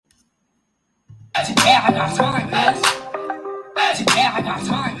Today I got time, guys. Today I got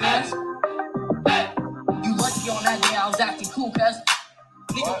time, guys. You lucky on that day I was acting cool, cuz.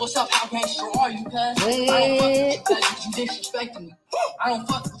 Nigga, what's up? How gangster are you, cuz? I don't fuck with you, cuz you disrespecting me. I don't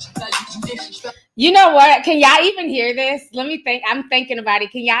fuck with you, cuz you disrespect. You know what? Can y'all even hear this? Let me think. I'm thinking about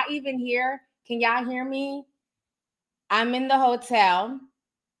it. Can y'all even hear? Can y'all hear me? I'm in the hotel.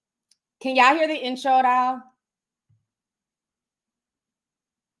 Can y'all hear the intro at all?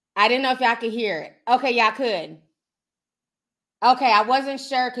 I didn't know if y'all could hear it. Okay, y'all could. Okay, I wasn't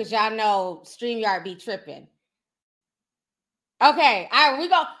sure because y'all know StreamYard be tripping. Okay, all right,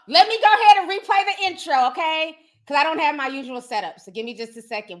 let me go ahead and replay the intro, okay? Because I don't have my usual setup. So give me just a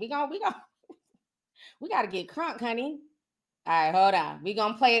second. We gotta get crunk, honey. All right, hold on. We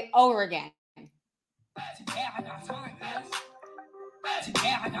gonna play it over again. Today I got time, guys.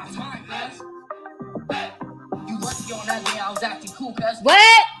 Today I got time, guys. You lucky on that day I was acting cool, cuz.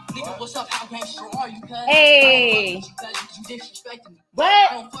 What? Nigga, what's up? How gangster are you, cuz? Hey. You disrespecting me.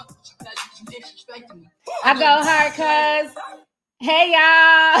 What? I don't fuck with you, cuz you disrespecting me. I go hard, cuz. Hey,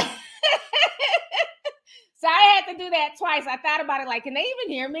 y'all. So I had to do that twice. I thought about it like, can they even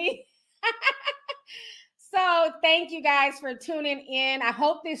hear me? So thank you guys for tuning in. I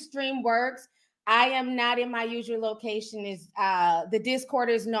hope this stream works. I am not in my usual location. The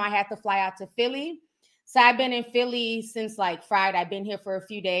Discorders know I had to fly out to Philly. So I've been in Philly since like Friday. I've been here for a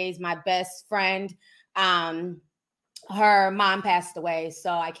few days. My best friend, her mom passed away.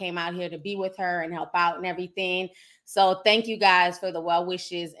 So I came out here to be with her and help out and everything. So thank you guys for the well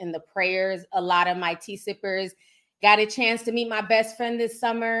wishes and the prayers. A lot of my tea sippers got a chance to meet my best friend this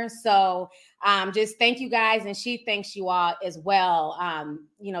summer. So just thank you guys. And she thanks you all as well,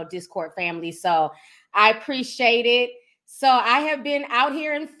 Discord family. So I appreciate it. So I have been out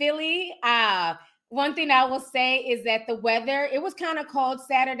here in Philly. One thing I will say is that the weather, it was kind of cold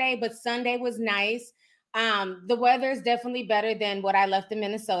Saturday, but Sunday was nice. The weather is definitely better than what I left in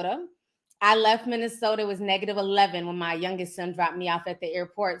Minnesota. I left Minnesota, it was -11 when my youngest son dropped me off at the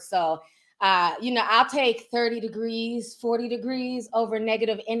airport. So, I'll take 30 degrees, 40 degrees over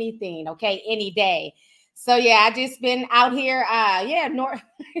negative anything, okay, any day. So, yeah, I just been out here. North,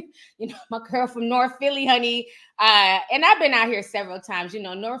 my girl from North Philly, honey. And I've been out here several times.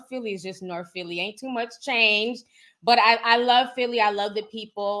 North Philly is just North Philly. Ain't too much change. But I love Philly. I love the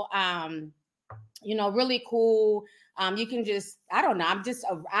people. Really cool. You can just, I don't know.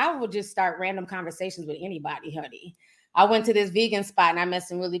 I will just start random conversations with anybody, honey. I went to this vegan spot and I met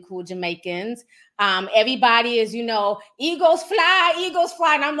some really cool Jamaicans. Everybody is, Eagles fly.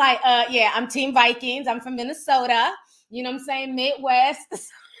 And I'm like, yeah, I'm Team Vikings. I'm from Minnesota. You know what I'm saying? Midwest.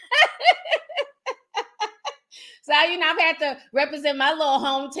 So, I've had to represent my little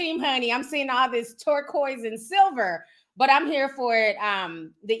home team, honey. I'm seeing all this turquoise and silver, but I'm here for it.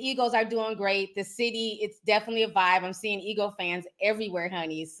 The Eagles are doing great. The city, it's definitely a vibe. I'm seeing Eagle fans everywhere,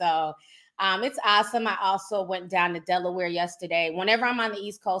 honey. So it's awesome. I also went down to Delaware yesterday. Whenever I'm on the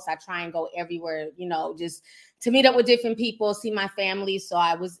East Coast, I try and go everywhere, just to meet up with different people, see my family. So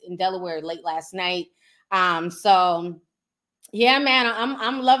I was in Delaware late last night. So yeah, man,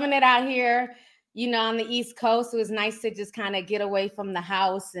 I'm loving it out here. On the East Coast, it was nice to just kind of get away from the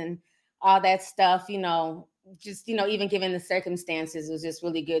house and all that stuff. Just even given the circumstances, it was just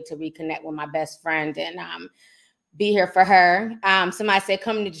really good to reconnect with my best friend and be here for her. Somebody said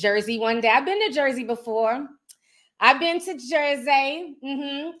come to Jersey one day. I've been to Jersey before. I've been to Jersey.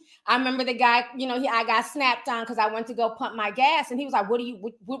 I remember the guy. I got snapped on because I went to go pump my gas, and he was like, "What are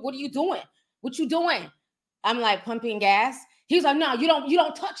you doing? What you doing?" I'm like, pumping gas. He was like, "No, you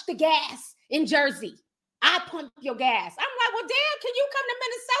don't touch the gas in Jersey. I pump your gas." I'm like, "Well, damn, can you come to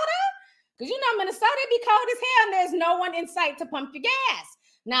Minnesota? Because Minnesota be cold as hell, and there's no one in sight to pump your gas."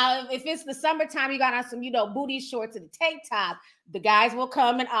 Now, if it's the summertime, you got on some, booty shorts and a tank top, the guys will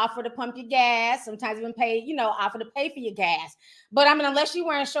come and offer to pump your gas. Sometimes even pay, offer to pay for your gas. But unless you're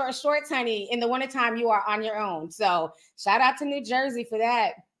wearing shorts, honey, in the wintertime, you are on your own. So shout out to New Jersey for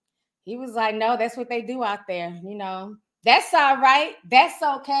that. He was like, "No, that's what they do out there. That's all right. That's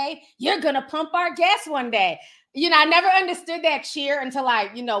okay. You're going to pump our gas one day." I never understood that cheer until I,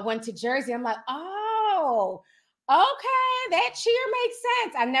 went to Jersey. I'm like, oh, okay. That cheer makes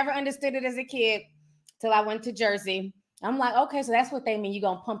sense. I never understood it as a kid till I went to Jersey. I'm like, okay, so that's what they mean. You're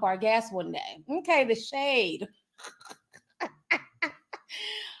going to pump our gas one day. Okay, the shade.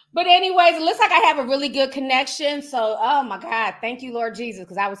 But anyways, it looks like I have a really good connection. So, oh my God, thank you, Lord Jesus,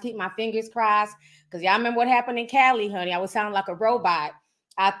 because I was keeping my fingers crossed. Because y'all remember what happened in Cali, honey. I was sounding like a robot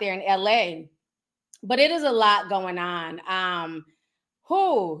out there in LA. But it is a lot going on.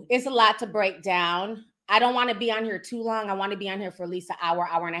 It's a lot to break down. I don't want to be on here too long. I want to be on here for at least an hour,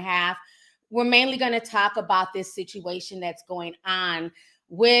 hour and a half. we're mainly going to talk about this situation that's going on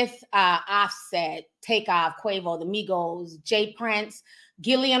with Offset, Takeoff, Quavo, the Migos, J Prince,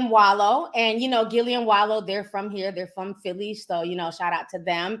 Gillie Wallo. And, Gillie Wallo, they're from here. They're from Philly. So, shout out to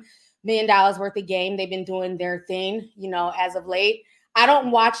them. $1 million worth of game. They've been doing their thing, as of late. I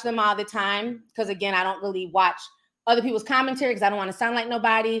don't watch them all the time because, again, I don't really watch other people's commentary because I don't want to sound like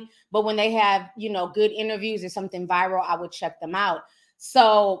nobody. But when they have, good interviews or something viral, I would check them out.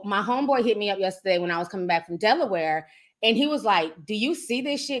 So my homeboy hit me up yesterday when I was coming back from Delaware. And he was like, do you see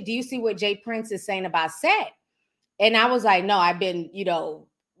this shit? Do you see what J Prince is saying about Set? And I was like, no, I've been,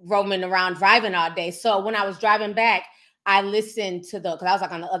 roaming around driving all day. So when I was driving back, I listened to because I was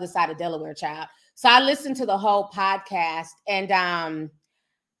like on the other side of Delaware, child. So I listened to the whole podcast, and I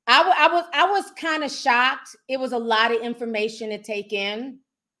was kind of shocked. It was a lot of information to take in.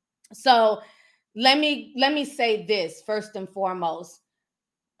 So let me say this first and foremost.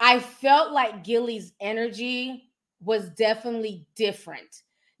 I felt like Gillie's energy was definitely different,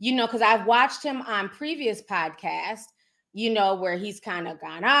 because I've watched him on previous podcasts, where he's kind of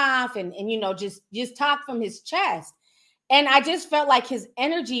gone off and just talk from his chest. And I just felt like his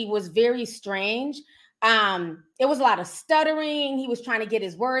energy was very strange. It was a lot of stuttering. He was trying to get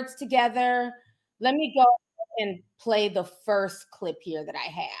his words together. Let me go and play the first clip here that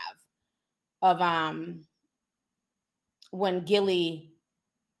I have of when Gillie,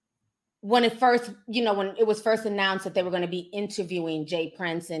 when it was first announced that they were going to be interviewing J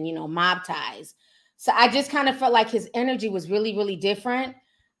Prince and, Mob Ties. So I just kind of felt like his energy was really, really different.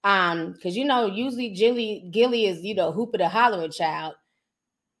 Because, usually Gillie is, hoop of the holler child.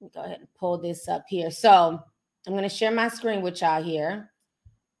 Let me go ahead and pull this up here. So I'm going to share my screen with y'all here.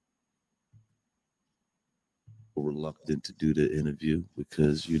 Reluctant to do the interview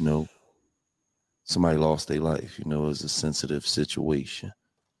because, somebody lost their life, it was a sensitive situation.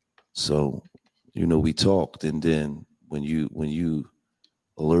 So, we talked, and then when you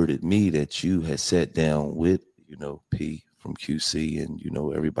alerted me that you had sat down with, P from QC, and,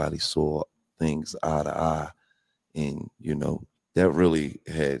 everybody saw things eye to eye, and, that really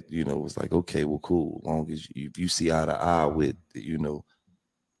had, was like, okay, well, cool. As long as you see eye to eye with, the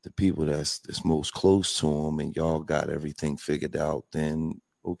people that's most close to him, and y'all got everything figured out, then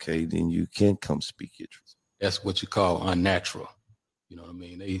okay, then you can come speak your truth. That's what you call unnatural. You know what I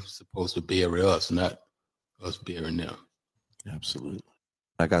mean? They supposed to bury us, not us burying them. Absolutely.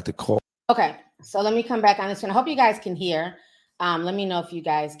 I got the call. Okay, so let me come back on this one. I hope you guys can hear. Let me know if you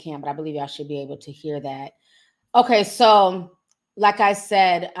guys can, but I believe y'all should be able to hear that. Okay, so like I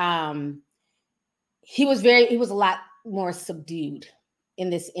said, he was a lot more subdued in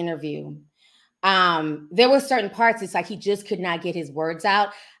this interview. There were certain parts, it's like he just could not get his words out.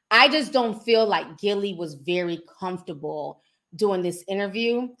 I just don't feel like Gillie was very comfortable doing this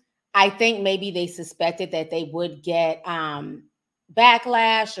interview. I think maybe they suspected that they would get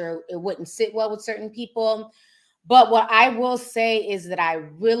backlash, or it wouldn't sit well with certain people. But what I will say is that I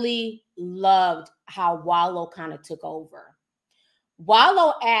really loved how Wallo kind of took over.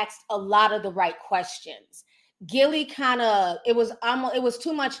 Wallo asked a lot of the right questions. Gillie it was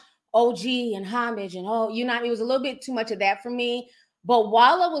too much OG and homage and it was a little bit too much of that for me. But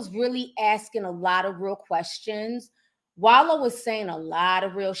Wallo was really asking a lot of real questions. Wallo was saying a lot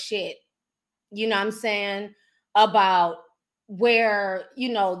of real shit, I'm saying, about where,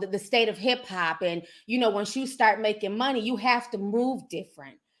 the state of hip hop. And, once you start making money, you have to move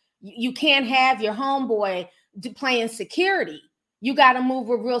different. You can't have your homeboy playing security. You got to move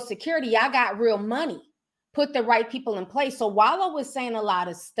with real security. Y'all got real money. Put the right people in place. So Wallo was saying a lot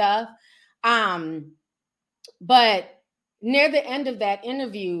of stuff. But near the end of that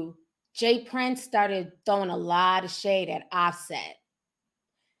interview, J Prince started throwing a lot of shade at Offset.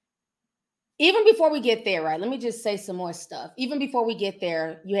 Even before we get there, right? Let me just say some more stuff. Even before we get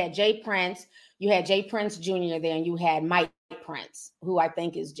there, you had J Prince Jr. there, and you had Mike Prince, who I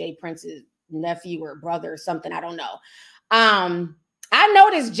think is J Prince's nephew or brother or something. I don't know. I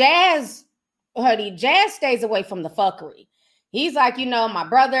noticed Jazz stays away from the fuckery. He's like, my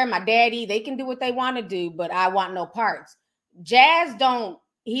brother, my daddy, they can do what they want to do, but I want no parts. Jazz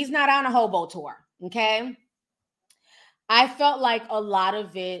he's not on a hobo tour, okay? I felt like a lot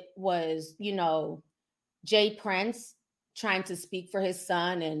of it was, J Prince trying to speak for his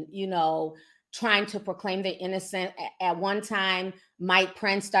son and, trying to proclaim the innocent. At one time, Mike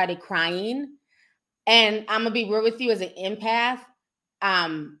Prince started crying. And I'm going to be real with you, as an empath,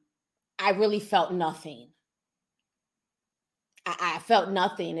 I really felt nothing. I felt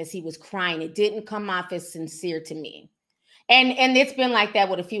nothing as he was crying. It didn't come off as sincere to me. And it's been like that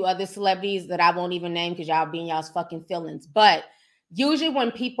with a few other celebrities that I won't even name because y'all be in y'all's fucking feelings. But usually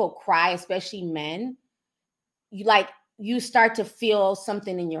when people cry, especially men, you start to feel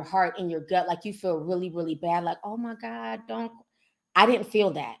something in your heart, in your gut, like you feel really, really bad. Like, oh my God, I didn't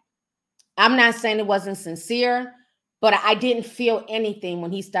feel that. I'm not saying it wasn't sincere, but I didn't feel anything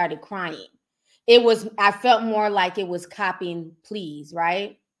when he started crying. I felt more like it was copying please,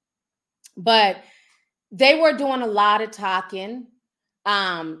 right? But they were doing a lot of talking.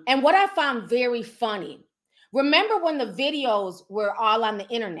 And what I found very funny, remember when the videos were all on the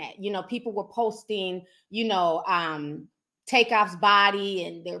internet, people were posting, Takeoff's body,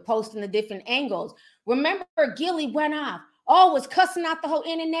 and they were posting the different angles. Remember, Gillie went off. Oh, was cussing out the whole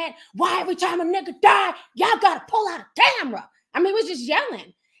internet. Why every time a nigga die, y'all gotta pull out a camera? I mean, he was just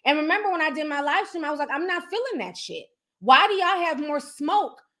yelling. And remember when I did my live stream, I was like, I'm not feeling that shit. Why do y'all have more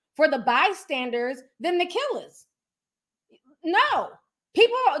smoke for the bystanders than the killers? No.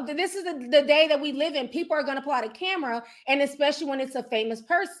 This is the day that we live in. People are going to pull out a camera, and especially when it's a famous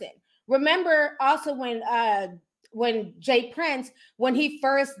person. Remember also when Jay Prince, when he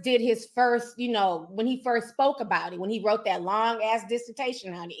first did his first, when he first spoke about it, when he wrote that long ass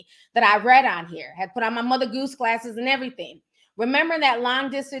dissertation, honey, that I read on here, had put on my Mother Goose glasses and everything. Remember that long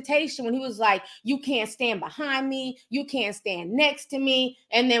dissertation when he was like, you can't stand behind me, you can't stand next to me.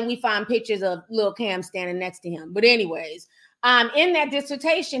 And then we find pictures of Lil Cam standing next to him. But anyways, in that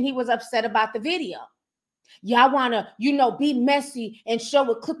dissertation, he was upset about the video. Y'all want to, be messy and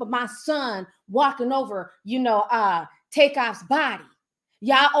show a clip of my son walking over, Takeoff's body.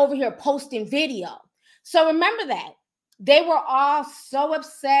 Y'all over here posting video. So remember that. They were all so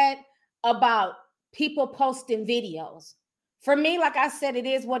upset about people posting videos. For me, like I said, it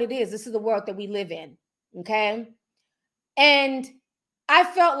is what it is. This is the world that we live in, okay? And I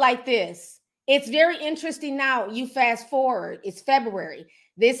felt like this. It's very interesting now. You fast forward, it's February.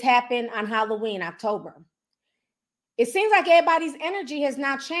 This happened on Halloween, October. It seems like everybody's energy has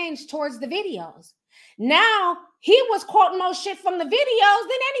now changed towards the videos. Now, he was quoting more shit from the videos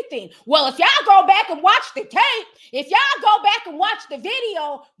than anything. Well, if y'all go back and watch the tape, if y'all go back and watch the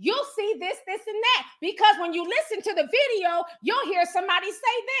video, you'll see this, this, and that. Because when you listen to the video, you'll hear somebody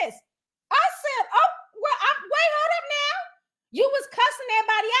say this. I said, oh, well, wait, hold up now. You was cussing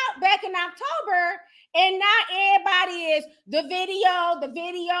everybody out back in October, and now everybody is the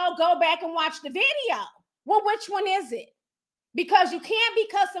video, go back and watch the video. Well, which one is it? Because you can't be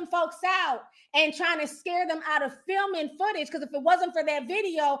cussing folks out and trying to scare them out of filming footage. Because if it wasn't for that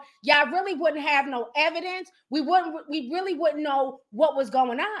video, y'all really wouldn't have no evidence. We really wouldn't know what was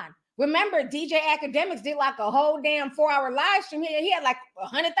going on. Remember, DJ Academics did like a whole damn 4-hour live stream here. He had like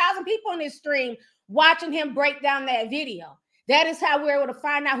 100,000 people in his stream watching him break down that video. That is how we were able to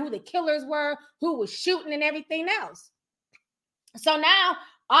find out who the killers were, who was shooting, and everything else. So now,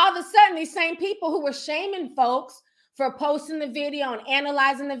 all of a sudden, these same people who were shaming folks for posting the video and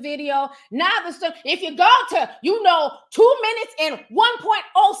analyzing the video, now if you go to, 2 minutes and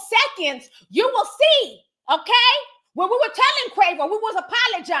 1.0 seconds, you will see, okay? When we were telling Quavo, we was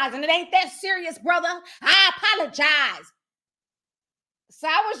apologizing. It ain't that serious, brother. I apologize. So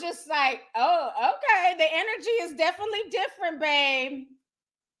I was just like, oh, okay. The energy is definitely different, babe.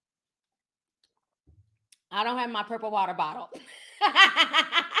 I don't have my purple water bottle.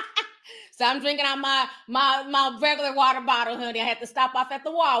 So I'm drinking out my regular water bottle, honey. I had to stop off at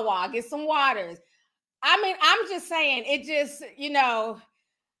the Wawa, get some waters. I mean, I'm just saying, it just, it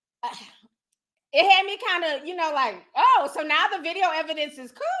had me kind of, like, oh, so now the video evidence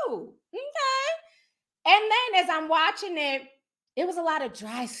is cool. Okay. And then as I'm watching it, it was a lot of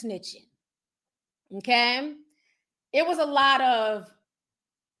dry snitching. Okay. It was a lot of,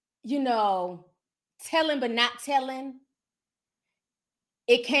 telling but not telling.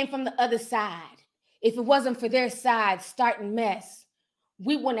 It came from the other side. If it wasn't for their side starting mess,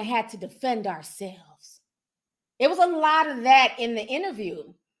 we wouldn't have had to defend ourselves. It was a lot of that in the interview.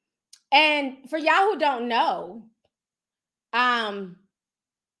 And for y'all who don't know,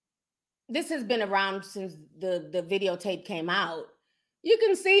 this has been around since the videotape came out. You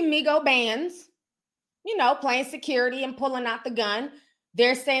can see Migo Bands, playing security and pulling out the gun.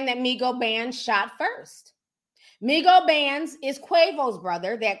 They're saying that Migo Bands shot first. Migo Bands is Quavo's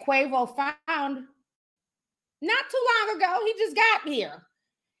brother that Quavo found not too long ago. He just got here.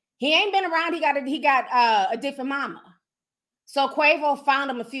 He ain't been around. He got a different mama. So Quavo found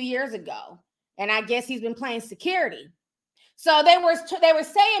him a few years ago, and I guess he's been playing security. So they were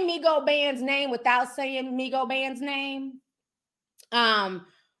saying Migo Band's name without saying Migo Band's name,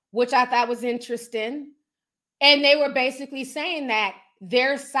 which I thought was interesting. And they were basically saying that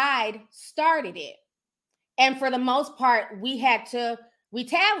their side started it. And for the most part, we had to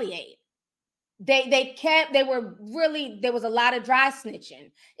retaliate. There was a lot of dry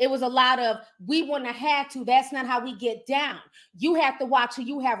snitching. It was a lot of, we wouldn't have had to. That's not how we get down. You have to watch who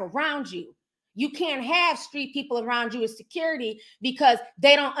you have around you. You can't have street people around you as security because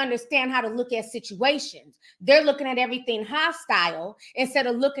they don't understand how to look at situations. They're looking at everything hostile instead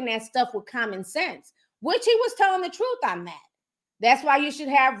of looking at stuff with common sense, which he was telling the truth on that. That's why you should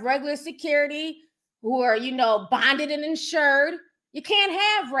have regular security who are, bonded and insured. You can't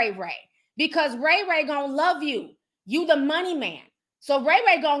have Ray Ray. Because Ray Ray gonna love you. You the money man. So Ray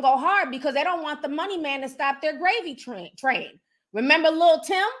Ray gonna go hard because they don't want the money man to stop their gravy train. Remember Lil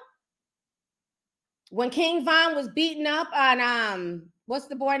Tim? When King Von was beaten up on, what's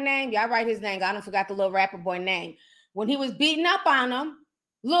the boy name? Y'all write his name. I don't forgot the little rapper boy name. When he was beating up on him,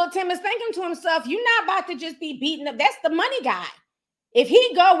 Lil Tim is thinking to himself, you're not about to just be beaten up. That's the money guy. If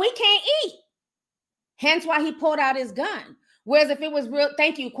he go, we can't eat. Hence why he pulled out his gun. Whereas if it was real,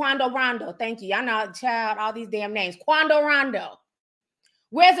 thank you, Quando Rondo. Thank you. Y'all know, child, all these damn names. Quando Rondo.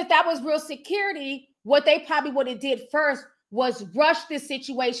 Whereas if that was real security, what they probably would have did first was rush this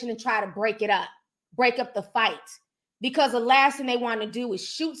situation and try to break it up, break up the fight. Because the last thing they want to do is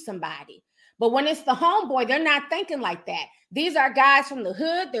shoot somebody. But when it's the homeboy, they're not thinking like that. These are guys from the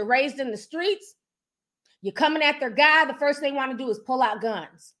hood. They're raised in the streets. You're coming at their guy. The first thing they want to do is pull out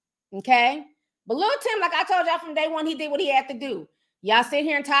guns. Okay? But Lil Tim, like I told y'all from day one, he did what he had to do. Y'all sit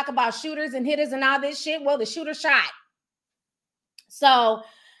here and talk about shooters and hitters and all this shit. Well, the shooter shot. So,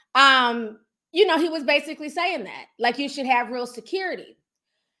 he was basically saying that. Like, you should have real security.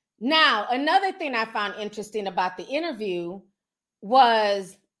 Now, another thing I found interesting about the interview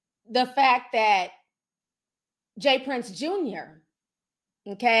was the fact that J. Prince Jr.,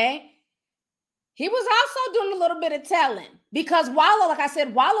 okay, he was also doing a little bit of telling because Wallo, like I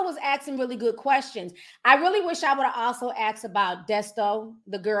said, Wallo was asking really good questions. I really wish I would have also asked about Desto,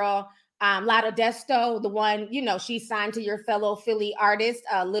 the girl, Lotta Desto, the one, she signed to your fellow Philly artist,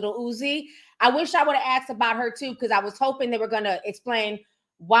 Little Uzi. I wish I would have asked about her too, because I was hoping they were going to explain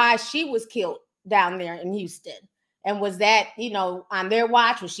why she was killed down there in Houston. And was that, on their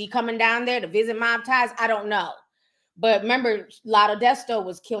watch? Was she coming down there to visit Mob Ties? I don't know. But remember, Lotta Desto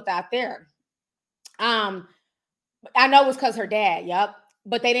was killed out there. I know it was because her dad, yep.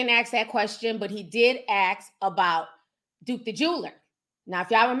 But they didn't ask that question, but he did ask about Duke the Jeweler. Now, if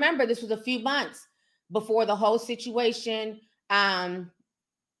y'all remember, this was a few months before the whole situation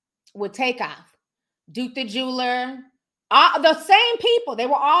would take off. Duke the Jeweler, the same people, they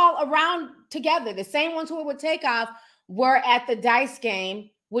were all around together. The same ones who would take off were at the dice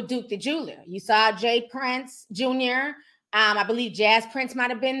game with Duke the Jeweler. You saw J. Prince Jr., I believe Jazz Prince might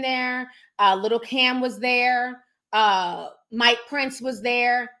have been there. Little Cam was there. Mike Prince was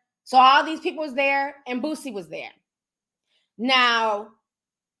there. So all these people was there, and Boosie was there. Now,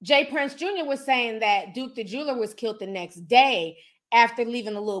 J. Prince Jr. was saying that Duke the Jeweler was killed the next day after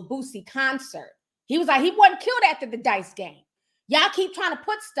leaving the Lil Boosie concert. He was like, he wasn't killed after the dice game. Y'all keep trying to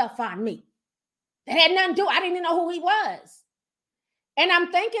put stuff on me that had nothing to do. I didn't even know who he was. And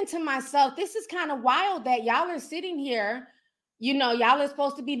I'm thinking to myself, this is kind of wild that y'all are sitting here, y'all are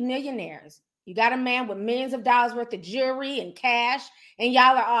supposed to be millionaires. You got a man with millions of dollars worth of jewelry and cash, and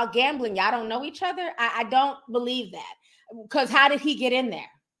y'all are all gambling. Y'all don't know each other. I don't believe that. Because how did he get in there?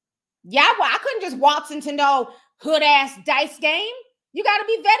 Yeah, well, I couldn't just waltz into no hood-ass dice game. You got to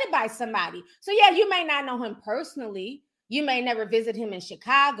be vetted by somebody. So, yeah, you may not know him personally. You may never visit him in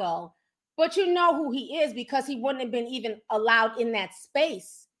Chicago, but you know who he is because he wouldn't have been even allowed in that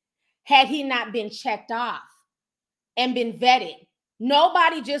space had he not been checked off and been vetted.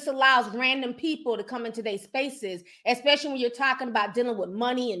 Nobody just allows random people to come into their spaces, especially when you're talking about dealing with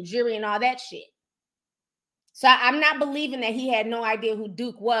money and jury and all that shit. So I'm not believing that he had no idea who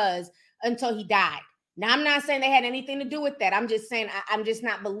Duke was until he died. Now, I'm not saying they had anything to do with that. I'm just saying I'm just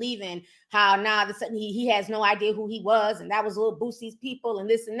not believing how now he has no idea who he was, and that was Lil Boosie's people and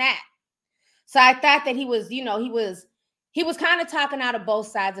this and that. So I thought that he was, he was kind of talking out of both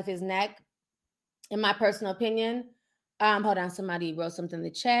sides of his neck, in my personal opinion. Hold on, somebody wrote something in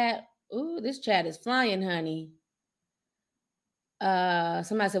the chat. Ooh, this chat is flying, honey.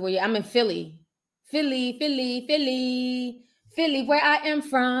 Somebody said, well, I'm in Philly. Philly, where I am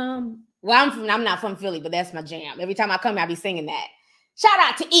from. Well, I'm not from Philly, but that's my jam. Every time I come here, I be singing that. Shout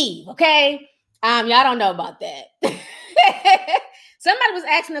out to Eve, okay? Y'all don't know about that. Somebody was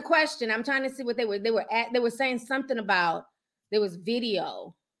asking a question. I'm trying to see what they were saying something about there was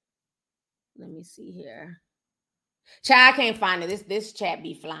video. Let me see here. Child, I can't find it. This chat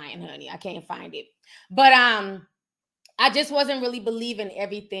be flying, honey. I can't find it. But I just wasn't really believing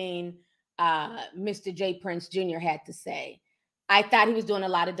everything Mr. J. Prince Jr. had to say. I thought he was doing a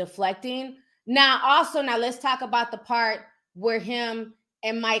lot of deflecting. Now, also, now let's talk about the part where him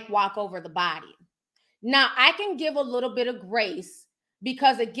and Mike walk over the body. Now, I can give a little bit of grace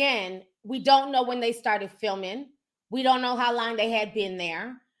because, again, we don't know when they started filming. We don't know how long they had been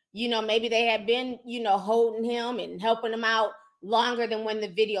there. You know, maybe they had been, you know, holding him and helping him out longer than when the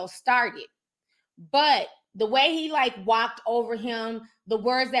video started. But the way he like walked over him, the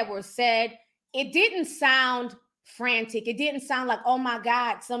words that were said, it didn't sound frantic. It didn't sound like, oh my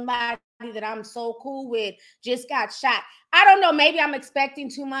God, somebody that I'm so cool with just got shot. I don't know. Maybe I'm expecting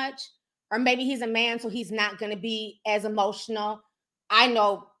too much, or maybe he's a man, so he's not going to be as emotional. I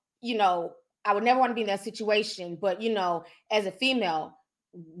know, you know, I would never want to be in that situation, but, you know, as a female,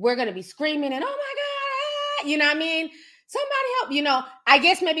 we're going to be screaming and, oh my God, you know what I mean? Somebody help, you know, I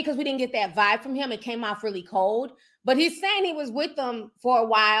guess maybe because we didn't get that vibe from him, it came off really cold, but he's saying he was with them for a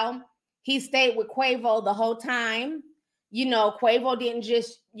while. He stayed with Quavo the whole time. You know, Quavo didn't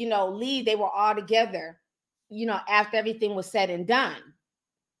just, you know, leave. They were all together, you know, after everything was said and done.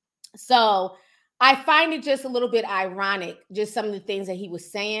 So I find it just a little bit ironic. Just some of the things that he was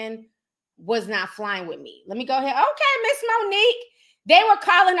saying was not flying with me. Let me go ahead. Okay, Miss Monique. They were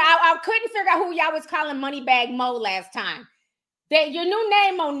calling, I couldn't figure out who y'all was calling Moneybag Mo last time. Your new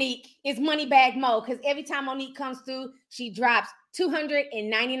name, Monique, is Moneybag Mo, because every time Monique comes through, she drops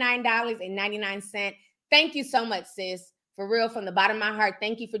 $299.99. Thank you so much, sis. For real, from the bottom of my heart,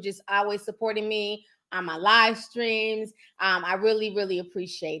 thank you for just always supporting me on my live streams. I really, really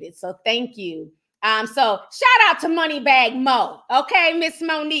appreciate it. So thank you. So shout out to Moneybag Mo. Okay, Miss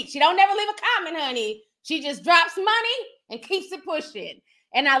Monique. She don't never leave a comment, honey. She just drops money and keeps it pushing.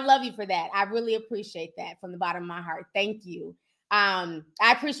 And I love you for that. I really appreciate that from the bottom of my heart. Thank you. I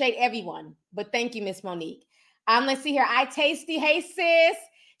appreciate everyone, but thank you, Miss Monique. Let's see here. I Tasty. Hey, sis.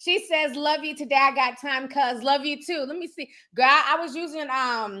 She says, love you today. I got time, cuz. Love you too. Let me see. Girl, I was using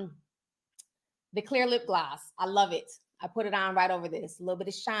the clear lip gloss. I love it. I put it on right over this. A little bit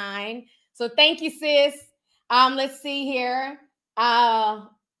of shine. So thank you, sis. Let's see here. Shell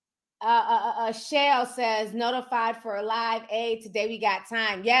says, notified for a live aid. Today we got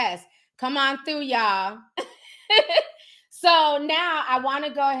time. Yes. Come on through, y'all. So now I want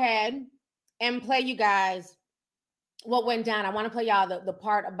to go ahead and play you guys what went down. I want to play y'all the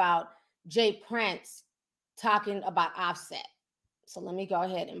part about Jay Prince talking about Offset. So let me go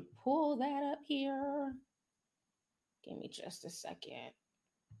ahead and pull that up here. Give me just a second.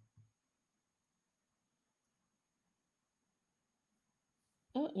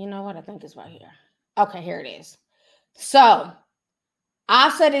 Oh, you know what? I think it's right here. Okay, here it is. So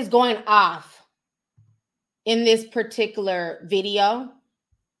Offset is going off in this particular video,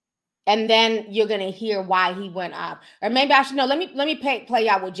 and then you're gonna hear why he went off. Or maybe I should know. Let me play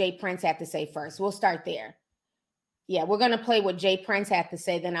out what Jay Prince had to say first. We'll start there. Yeah, we're gonna play what Jay Prince had to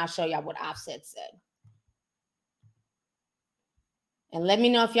say. Then I'll show y'all what Offset said. And let me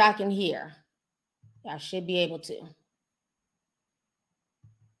know if y'all can hear. Y'all should be able to.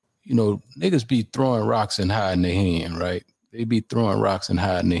 You know, niggas be throwing rocks and hiding their hand, right? They be throwing rocks and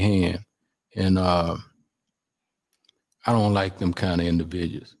hiding their hand. And I don't like them kind of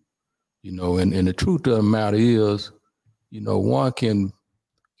individuals, you know, and the truth of the matter is, you know, one can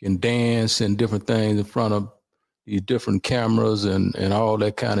dance and different things in front of these different cameras and all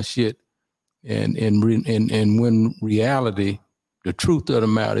that kind of shit. And when reality, the truth of the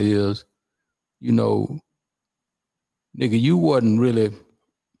matter is, you know, nigga, you wasn't really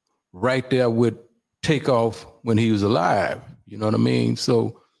right there with Takeoff when he was alive. You know what I mean?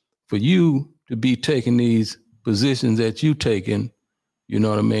 So for you to be taking these positions that you taking, you know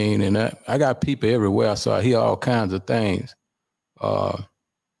what I mean? And I got people everywhere, so I hear all kinds of things. I'm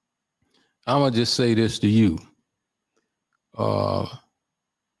gonna just say this to you. But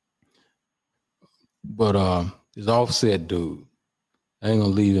this Offset dude, I ain't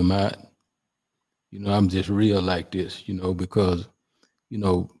gonna leave him out. You know, I'm just real like this, you know, because, you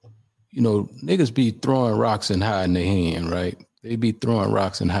know, niggas be throwing rocks and hiding their hand, right? They be throwing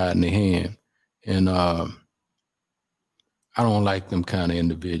rocks and hiding their hand. And I don't like them kind of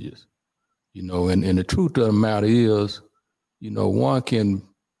individuals, you know, and the truth of the matter is, you know, one can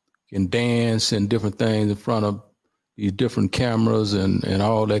dance and different things in front of these different cameras and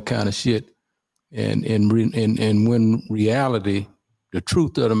all that kind of shit. And when reality, the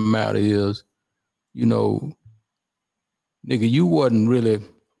truth of the matter is, you know, nigga, you wasn't really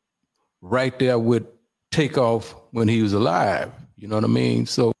right there with Takeoff when he was alive. You know what I mean?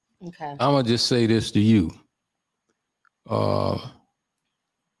 So okay. I'm gonna just say this to you.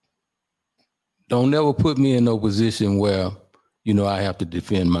 Don't never put me in no position where, I have to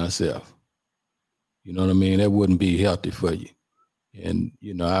defend myself. You know what I mean? That wouldn't be healthy for you. And,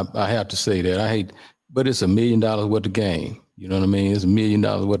 you know, I have to say that I hate, but it's $1 million worth of game. You know what I mean? It's $1 million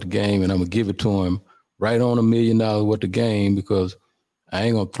worth of game, and I'm gonna give it to him right on $1 million worth of game, because I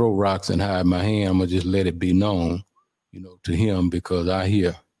ain't gonna throw rocks and hide my hand. I'm gonna just let it be known, you know, to him, because I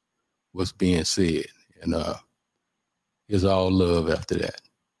hear what's being said, and it's all love after that.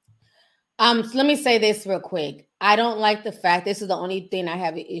 Let me say this real quick. I don't like the fact, this is the only thing I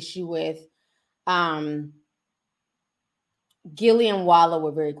have an issue with. Gillie and Wallo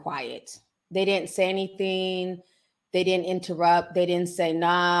were very quiet. They didn't say anything. They didn't interrupt. They didn't say,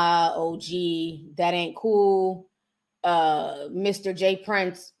 nah, OG, that ain't cool. Mr. J.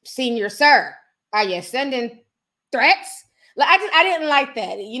 Prince, Senior Sir, are you sending threats? Like, I didn't like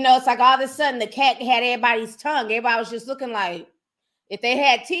that. You know, it's like all of a sudden the cat had everybody's tongue. Everybody was just looking like, if they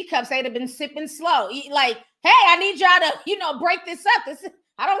had teacups, they'd have been sipping slow. Like, hey, I need y'all to, you know, break this up.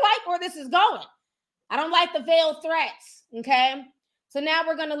 I don't like where this is going. I don't like the veiled threats. Okay. So now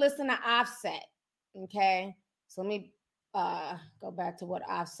we're going to listen to Offset. Okay. So let me go back to what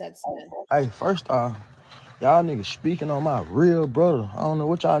Offset said. Hey, first off, y'all niggas speaking on my real brother. I don't know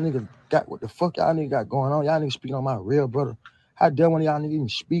what y'all niggas got, what the fuck y'all niggas got going on. Y'all niggas speaking on my real brother. How dare one of y'all niggas even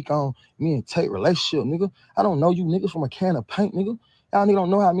speak on me and Tate relationship, nigga? I don't know you niggas from a can of paint, nigga. Y'all niggas don't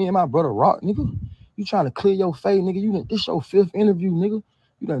know how me and my brother rock, nigga. You trying to clear your face, nigga. This your 5th interview, nigga.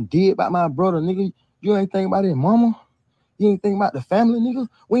 You done did about my brother, nigga. You ain't think about it, mama. You ain't think about the family, nigga.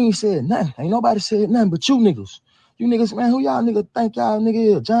 We ain't said nothing. Ain't nobody said nothing but you niggas. You niggas, man, who y'all niggas think y'all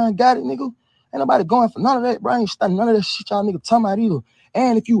nigga is? John Gotti, nigga? Ain't nobody going for none of that, bro. I ain't studying none of that shit y'all nigga talking about either.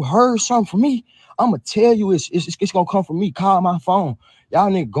 And if you heard something from me, I'ma tell you it's gonna come from me. Call my phone.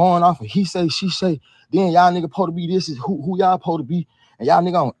 Y'all nigga going off of he say, she say. Then y'all nigga supposed to be this is who y'all supposed to be. And y'all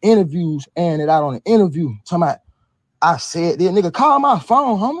nigga on interviews and it out on an interview. Talking about, I said, then nigga, call my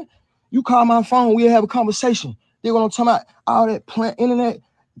phone, homie. You call my phone, we'll have a conversation. They're gonna talk about all that internet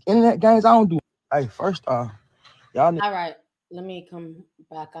games. I don't do. Hey, first off, y'all. All right, let me come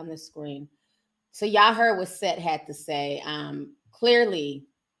back on the screen. So y'all heard what Set had to say. Clearly,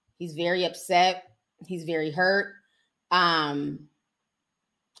 he's very upset. He's very hurt. I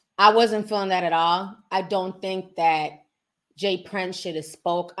wasn't feeling that at all. I don't think that J. Prince should have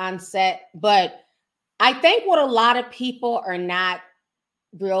spoke on set, but I think what a lot of people are not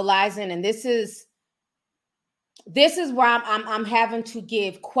realizing, and this is where I'm having to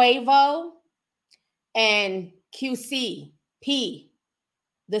give Quavo and QC P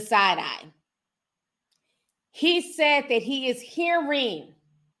the side eye. He said that he is hearing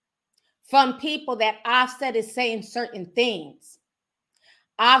from people that Offset is saying certain things.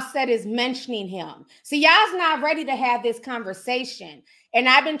 Offset is mentioning him. See, y'all's not ready to have this conversation. And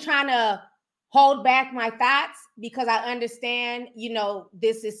I've been trying to hold back my thoughts because I understand, you know,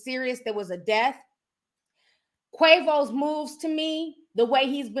 this is serious. There was a death. Quavo's moves to me, the way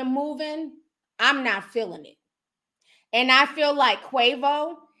he's been moving, I'm not feeling it. And I feel like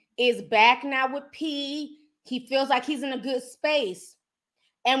Quavo is back now with P. He feels like he's in a good space.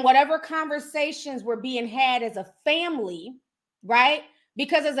 And whatever conversations were being had as a family, right?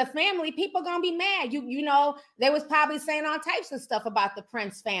 Because as a family, people gonna be mad. You know, they was probably saying all types of stuff about the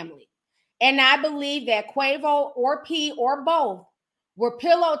Prince family. And I believe that Quavo or P or both were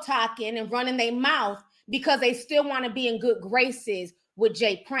pillow talking and running their mouth because they still want to be in good graces with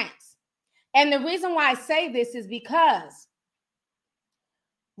J. Prince. And the reason why I say this is because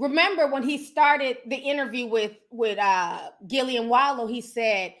remember when he started the interview with Gillie and Wallo, he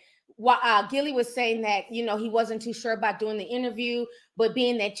said, Gillie was saying that, you know, he wasn't too sure about doing the interview, but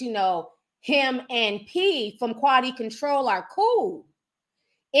being that, you know, him and P from Quality Control are cool,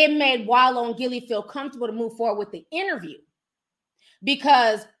 it made Wallo and Gillie feel comfortable to move forward with the interview.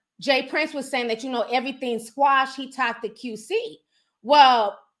 Because J. Prince was saying that, you know, everything's squashed. He talked to QC.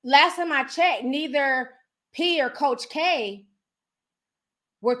 Well, last time I checked, neither P or Coach K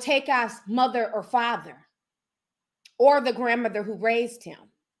were Takeoff's mother or father or the grandmother who raised him.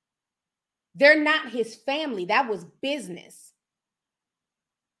 They're not his family. That was business.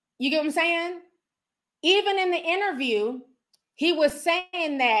 You get what I'm saying? Even in the interview, he was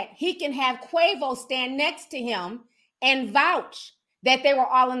saying that he can have Quavo stand next to him and vouch that they were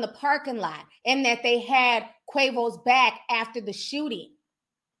all in the parking lot and that they had Quavo's back after the shooting.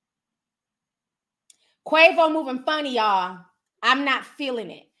 Quavo moving funny, y'all. I'm not feeling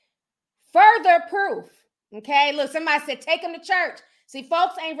it. Further proof, okay? Look, somebody said, take him to church. See,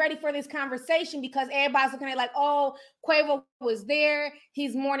 folks ain't ready for this conversation because everybody's looking at it like, oh, Quavo was there.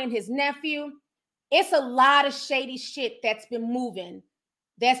 He's mourning his nephew. It's a lot of shady shit that's been moving,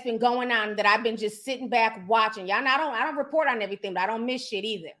 that's been going on that I've been just sitting back watching. Y'all know I don't report on everything, but I don't miss shit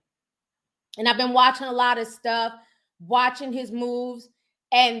either. And I've been watching a lot of stuff, watching his moves.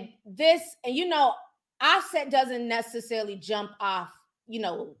 And this, and you know, Offset doesn't necessarily jump off, you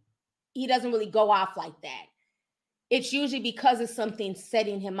know, he doesn't really go off like that. It's usually because of something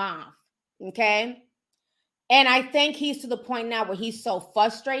setting him off. Okay. And I think he's to the point now where he's so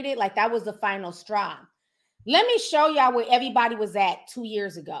frustrated, like that was the final straw. Let me show y'all where everybody was at 2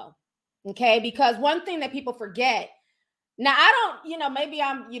 years ago. Okay. Because one thing that people forget, now I don't, you know, maybe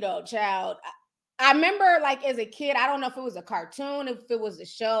I'm, you know, child. I remember like as a kid, I don't know if it was a cartoon, if it was a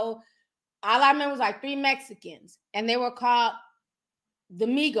show. All I remember was like 3 Mexicans and they were called the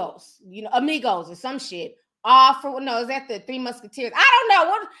Migos, you know, Amigos or some shit. All for, no, is that the 3 Musketeers? I don't know.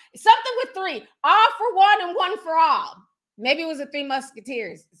 What, something with 3. All for one and one for all. Maybe it was the 3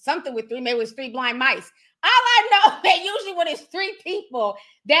 Musketeers. Something with 3. Maybe it was 3 blind mice. All I know that usually when it's 3 people,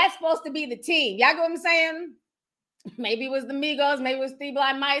 that's supposed to be the team. Y'all get what I'm saying? Maybe it was the Migos, maybe it was 3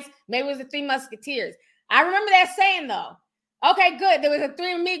 blind mice, maybe it was the 3 Musketeers. I remember that saying though. Okay, good. There was a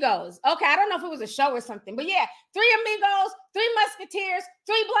 3 Amigos. Okay, I don't know if it was a show or something, but yeah, 3 Amigos, 3 Musketeers,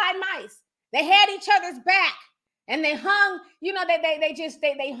 3 blind mice. They had each other's back and they hung, you know,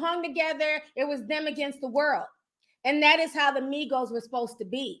 they hung together. It was them against the world. And that is how the Migos were supposed to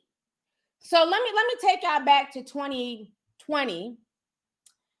be. So let me take y'all back to 2020.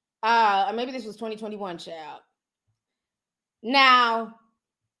 Or maybe this was 2021, child. Now,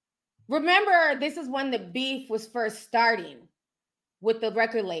 remember, this is when the beef was first starting with the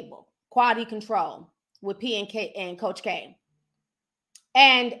record label, Quality Control, with P and K and Coach K.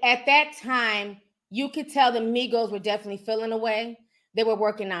 And at that time, you could tell the Migos were definitely feeling away. They were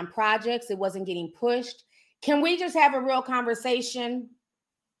working on projects. It wasn't getting pushed. Can we just have a real conversation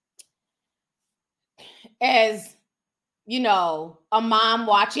as, you know, a mom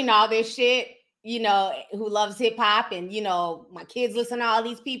watching all this shit, you know, who loves hip hop and, you know, my kids listen to all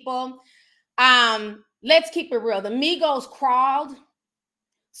these people. Let's keep it real. The Migos crawled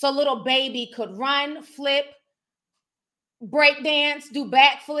so Little Baby could run, flip, break dance, do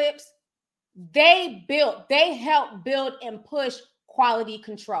backflips. They helped build and push Quality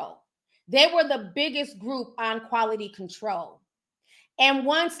Control. They were the biggest group on Quality Control. And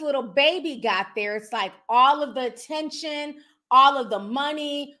once Little Baby got there, it's like all of the attention, all of the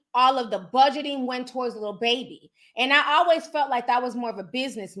money, all of the budgeting went towards Little Baby. And I always felt like that was more of a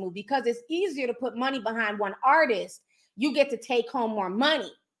business move because it's easier to put money behind one artist. You get to take home more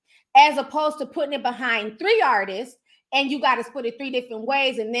money as opposed to putting it behind 3 artists and you got to split it 3 different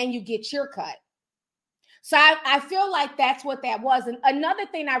ways and then you get your cut. So I feel like that's what that was. And another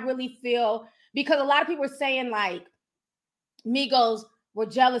thing I really feel, because a lot of people were saying like Migos were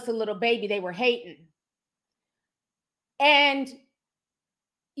jealous of Little Baby, they were hating. And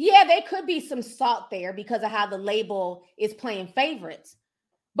yeah, there could be some salt there because of how the label is playing favorites.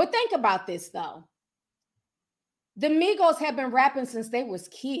 But think about this though. The Migos have been rapping since they was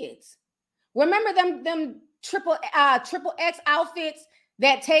kids. Remember them triple X outfits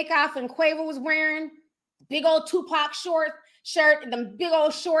that Takeoff and Quavo was wearing? Big old Tupac shirt and them big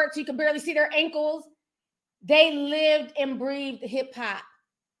old shorts. You could barely see their ankles. They lived and breathed hip hop.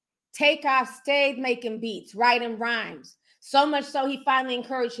 Takeoff stayed making beats, writing rhymes. So much so he finally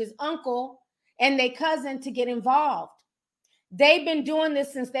encouraged his uncle and their cousin to get involved. They've been doing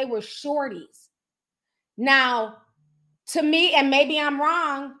this since they were shorties. Now, to me, and maybe I'm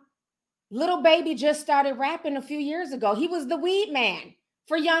wrong, Little Baby just started rapping a few years ago. He was the weed man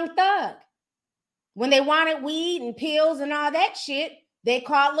for Young Thug. When they wanted weed and pills and all that shit, they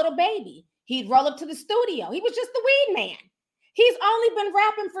called Little Baby. He'd roll up to the studio. He was just the weed man. He's only been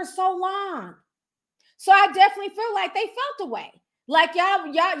rapping for so long. So I definitely feel like they felt away. Like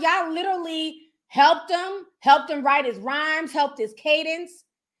y'all literally helped him write his rhymes, helped his cadence.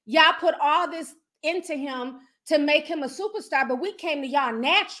 Y'all put all this into him to make him a superstar, but we came to y'all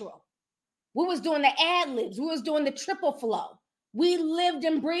natural. We was doing the ad-libs. We was doing the triple flow. We lived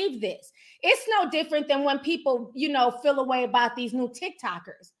and breathed this. It's no different than when people, you know, feel away about these new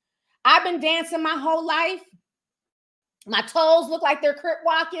TikTokers. I've been dancing my whole life. My toes look like they're crip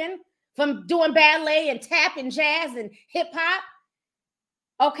walking from doing ballet and tap and jazz and hip hop.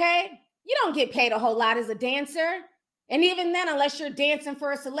 Okay? You don't get paid a whole lot as a dancer. And even then, unless you're dancing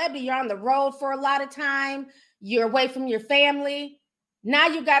for a celebrity, you're on the road for a lot of time. You're away from your family. Now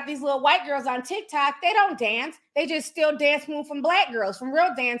you got these little white girls on TikTok. They don't dance. They just steal dance moves from black girls, from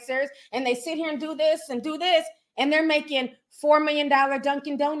real dancers. And they sit here and do this. And they're making $4 million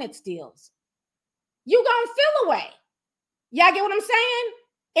Dunkin' Donuts deals. You gonna feel away. Y'all get what I'm saying?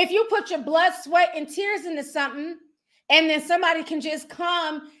 If you put your blood, sweat, and tears into something, and then somebody can just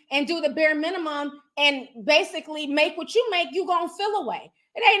come and do the bare minimum and basically make what you make, you gonna feel away.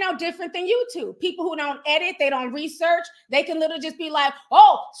 It ain't no different than YouTube. People who don't edit, they don't research, they can literally just be like,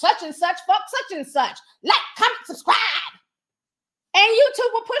 oh, such and such, fuck such and such. Like, comment, subscribe. And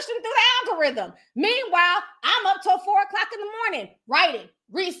YouTube will push them through the algorithm. Meanwhile, I'm up till 4 o'clock in the morning, writing,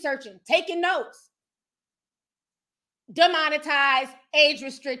 researching, taking notes. Demonetized, age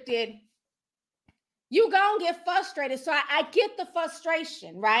restricted. You gonna get frustrated. So I get the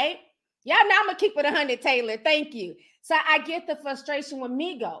frustration, right? Yeah, now I'm gonna keep it 100, Taylor. Thank you. So I get the frustration with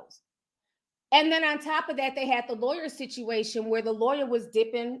Migos. And then on top of that, they had the lawyer situation where the lawyer was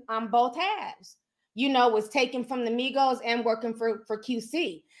dipping on both halves. You know, was taken from the Migos and working for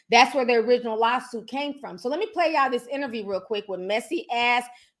QC. That's where the original lawsuit came from. So let me play y'all this interview real quick with messy ass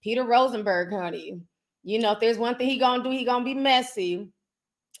Peter Rosenberg, honey. You know, if there's one thing he gonna do, he gonna be messy.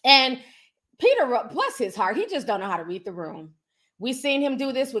 And Peter, bless his heart, he just don't know how to read the room. We seen him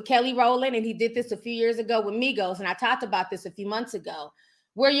do this with Kelly Rowland, and he did this a few years ago with Migos. And I talked about this a few months ago,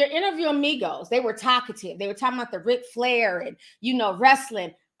 where you're interviewing Migos. They were talkative. They were talking about the Ric Flair and, you know,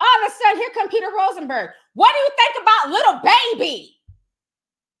 wrestling. All of a sudden, here comes Peter Rosenberg. What do you think about Little Baby?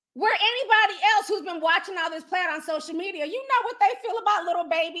 Where anybody else who's been watching all this play out on social media, you know what they feel about Little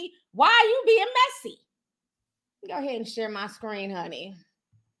Baby. Why are you being messy? Go ahead and share my screen, honey.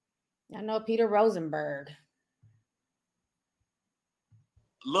 I know Peter Rosenberg.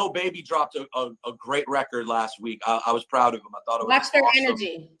 Lil Baby dropped a great record last week. I was proud of him. I thought it was Watch their awesome,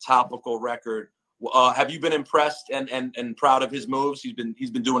 energy. topical record. Have you been impressed and proud of his moves? He's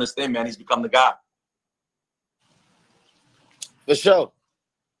been doing his thing, man. He's become the guy. For sure.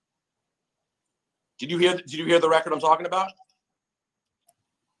 Did you hear the record I'm talking about?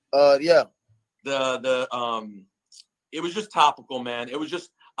 Yeah. It was just topical, man. It was just,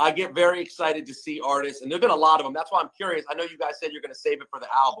 I get very excited to see artists, and there've been a lot of them. That's why I'm curious. I know you guys said you're going to save it for the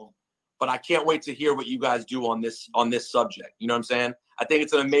album, but I can't wait to hear what you guys do on this subject. You know what I'm saying? I think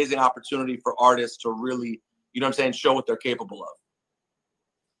it's an amazing opportunity for artists to really, you know what I'm saying, show what they're capable of.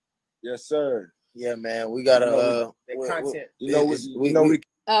 Yes, sir. Yeah, man. We gotta content.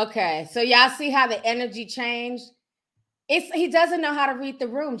 Okay, so y'all see how the energy changed? He doesn't know how to read the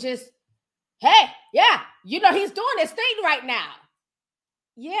room. Just, hey, yeah, you know, he's doing his thing right now.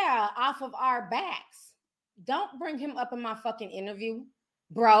 Yeah, off of our backs. Don't bring him up in my fucking interview,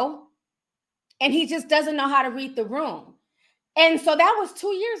 bro. And he just doesn't know how to read the room. And so that was 2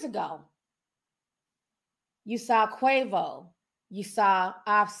 years ago. You saw Quavo, you saw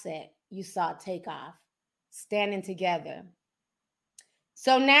Offset, you saw Takeoff standing together.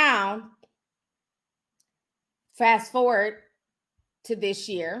 So now, fast forward to this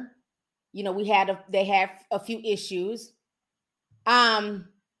year, you know, they had a few issues. All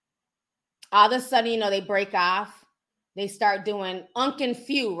of a sudden, you know, they break off. They start doing Unk and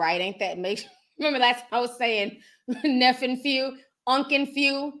Few, right? Ain't that make? Remember that's what I was saying. Neff and Few, Unk and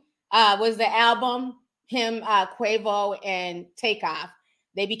Few was the album. Him, Quavo, and Takeoff.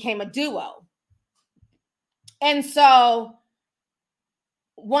 They became a duo. And so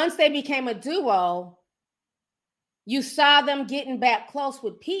once they became a duo, you saw them getting back close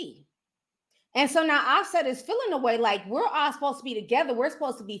with P. And so now Offset is feeling a way like we're all supposed to be together. We're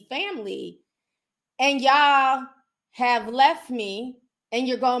supposed to be family. And y'all have left me and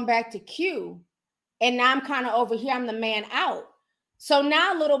you're going back to Q. And now I'm kind of over here. I'm the man out. So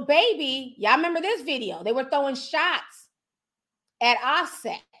now Little Baby, y'all remember this video? They were throwing shots at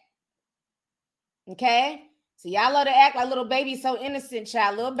Offset. Okay? So y'all love to act like Little Baby so innocent,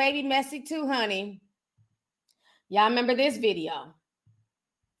 child. Little Baby messy too, honey. Y'all remember this video?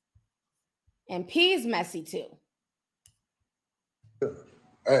 And P's messy too.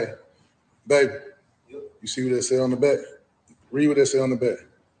 Hey, baby, you see what they say on the back? Read what they say on the back.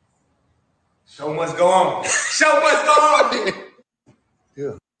 Show must go on. Show must go on.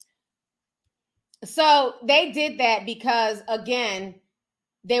 Yeah. So they did that because, again,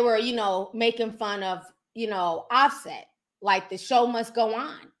 they were, you know, making fun of, you know, Offset. Like the show must go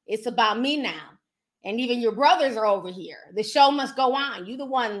on. It's about me now. And even your brothers are over here. The show must go on. You the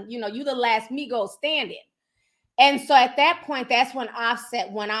one, you know, you the last Migos standing. And so at that point, that's when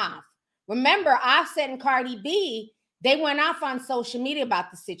Offset went off. Remember, Offset and Cardi B, they went off on social media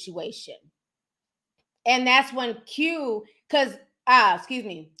about the situation. And that's when P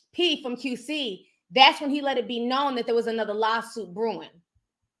from QC, that's when he let it be known that there was another lawsuit brewing.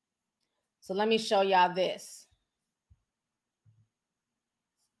 So let me show y'all this.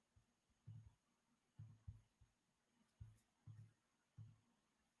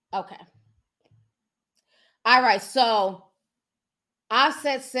 Okay. All right. So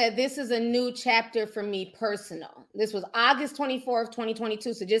Offset said, this is a new chapter for me personal. This was August 24th,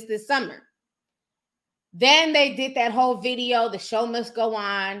 2022. So just this summer. Then they did that whole video, the show must go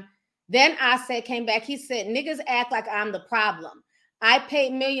on. Then Offset came back. He said, niggas act like I'm the problem. I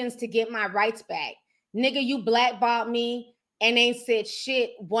paid millions to get my rights back. Nigga, you blackballed me and ain't said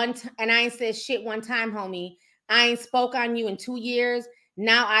shit one time. And I ain't said shit one time, homie. I ain't spoke on you in 2 years.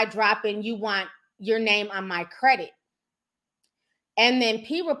 Now I drop in, you want your name on my credit. And then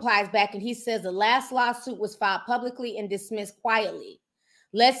P replies back and he says, the last lawsuit was filed publicly and dismissed quietly.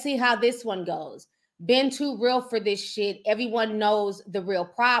 Let's see how this one goes. Been too real for this shit. Everyone knows the real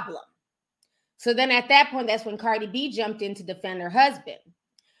problem. So then at that point, that's when Cardi B jumped in to defend her husband.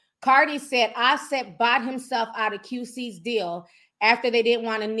 Cardi said Offset bought himself out of QC's deal after they didn't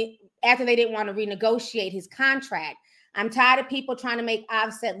want to renegotiate his contract. I'm tired of people trying to make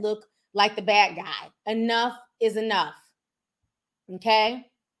Offset look like the bad guy. Enough is enough. Okay?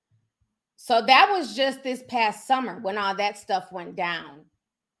 So that was just this past summer when all that stuff went down.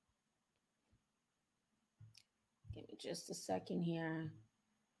 Give me just a second here.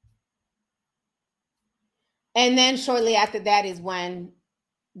 And then shortly after that is when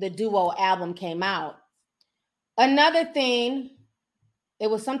the duo album came out. Another thing, it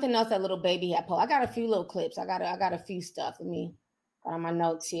was something else that Lil Baby had posted. I got a few little clips. I got a few stuff. Let me got on my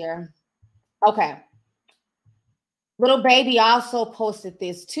notes here. Okay. Lil Baby also posted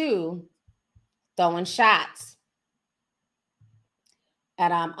this too, throwing shots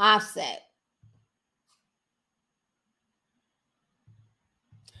at Offset.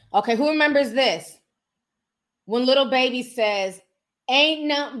 Okay, who remembers this? When Lil Baby says, ain't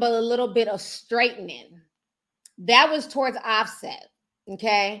nothing but a little bit of straightening. That was towards Offset,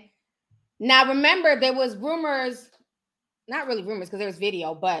 okay? Now, remember, there was rumors, not really rumors because there was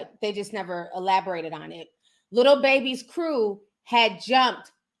video, but they just never elaborated on it. Lil Baby's crew had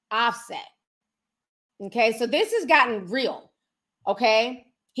jumped Offset, okay? So this has gotten real, okay?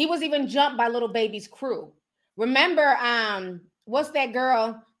 He was even jumped by Lil Baby's crew. Remember, what's that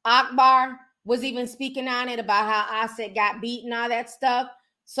girl, Akbar, was even speaking on it about how Offset got beat and all that stuff.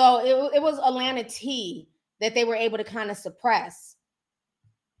 So it was Atlanta T that they were able to kind of suppress.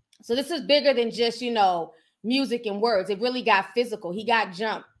 So this is bigger than just, you know, music and words. It really got physical. He got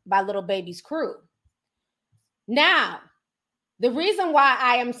jumped by Lil Baby's crew. Now, the reason why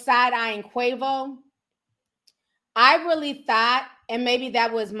I am side-eyeing Quavo, I really thought, and maybe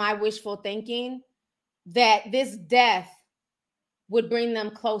that was my wishful thinking, that this death would bring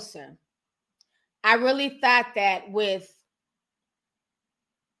them closer. I really thought that with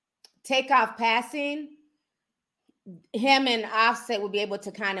Takeoff passing, him and Offset would be able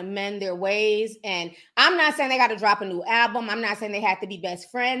to kind of mend their ways. And I'm not saying they got to drop a new album. I'm not saying they have to be best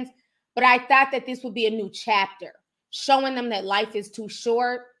friends. But I thought that this would be a new chapter, showing them that life is too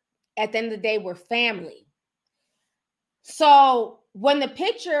short. At the end of the day, we're family. So when the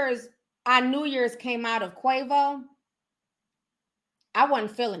pictures on New Year's came out of Quavo, I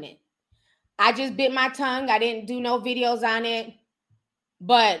wasn't feeling it. I just bit my tongue. I didn't do no videos on it.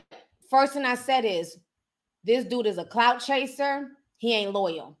 But first thing I said is, this dude is a clout chaser. He ain't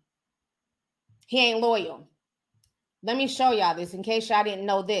loyal. He ain't loyal. Let me show y'all this in case y'all didn't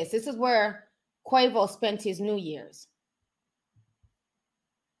know this. This is where Quavo spent his New Year's.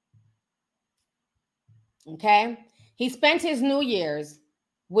 Okay? He spent his New Year's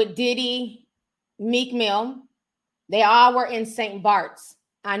with Diddy, Meek Mill. They all were in St. Bart's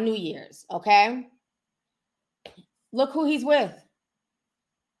on New Year's, okay? Look who he's with.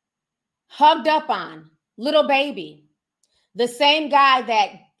 Hugged up on, Lil Baby. The same guy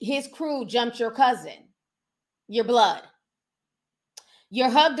that his crew jumped your cousin, your blood. You're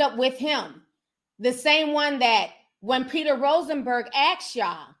hugged up with him. The same one that when Peter Rosenberg asked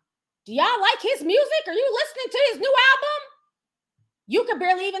y'all, do y'all like his music? Are you listening to his new album? You could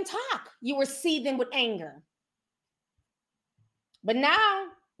barely even talk. You were seething with anger. But now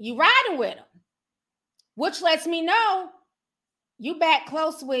you riding with him, which lets me know you back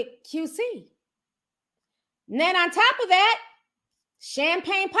close with QC. And then on top of that,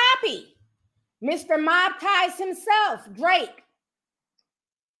 Champagne Poppy, Mr. Mob Ties himself, Drake,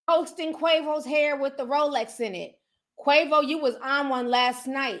 posting Quavo's hair with the Rolex in it. Quavo, you was on one last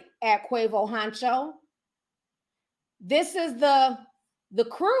night at Quavo Honcho. This is the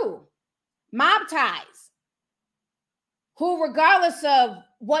crew, Mob Ties, who, regardless of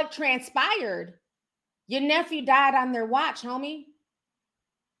what transpired, your nephew died on their watch, homie.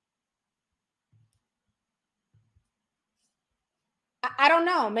 I don't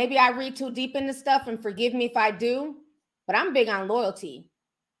know. Maybe I read too deep into stuff, and forgive me if I do, but I'm big on loyalty.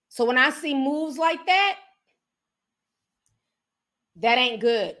 So when I see moves like that, that ain't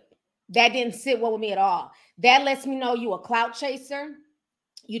good. That didn't sit well with me at all. That lets me know you a clout chaser.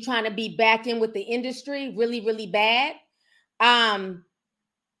 you trying to be back in with the industry really, really bad. Remember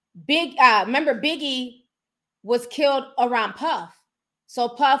Biggie was killed around Puff. So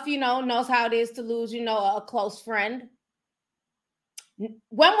Puff, knows how it is to lose, a close friend. When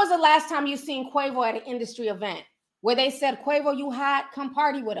was the last time you seen Quavo at an industry event where they said, Quavo, you hot, come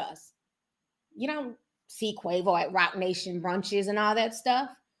party with us? You don't see Quavo at Rock Nation brunches and all that stuff.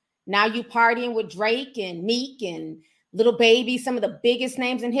 Now you partying with Drake and Meek and Lil Baby, some of the biggest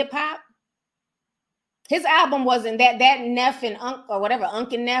names in hip hop. His album wasn't that Neff and Unc or whatever,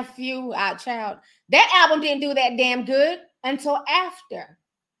 Unc and Nephew, Child. That album didn't do that damn good until after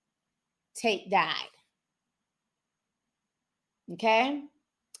Tate died. Okay?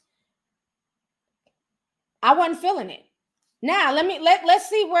 I wasn't feeling it. Now let's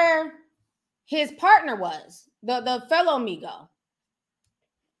see where his partner was, the fellow Migo.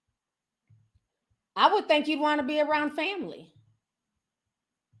 I would think you'd want to be around family.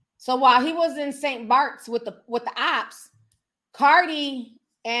 So while he was in St. Bart's with the ops, Cardi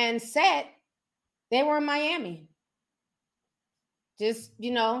and Seth, they were in Miami. Just,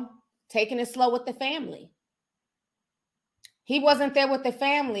 taking it slow with the family. He wasn't there with the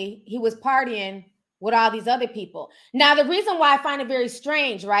family. He was partying with all these other people. Now, the reason why I find it very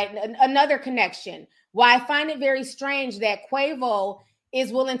strange, right? Another connection. Why I find it very strange that Quavo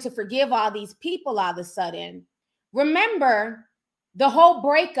is willing to forgive all these people all of a sudden. Remember, the whole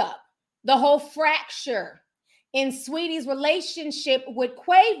breakup, the whole fracture in Sweetie's relationship with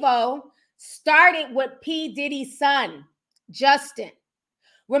Quavo started with P. Diddy's son, Justin.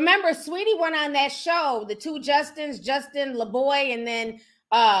 Remember, Sweetie went on that show, the two Justins, Justin LaBoy, and then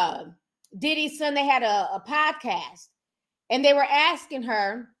Diddy's son, they had a podcast. And they were asking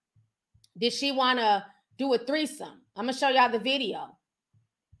her, did she want to do a threesome? I'm going to show y'all the video.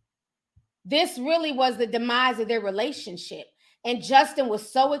 This really was the demise of their relationship. And Justin was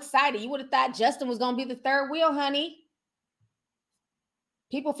so excited. You would have thought Justin was going to be the third wheel, honey.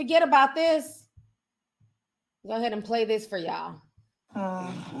 People forget about this. Go ahead and play this for y'all.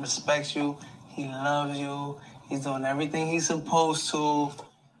 He respects you. He loves you. He's doing everything he's supposed to.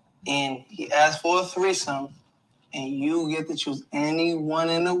 And he asked for a threesome. And you get to choose anyone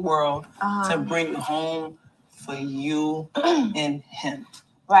in the world to bring home for you and him.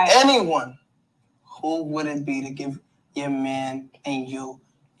 Right. Anyone. Who would it be to give your man and you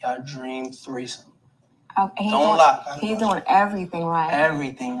your dream threesome? Okay, Don't lie. He's doing everything right.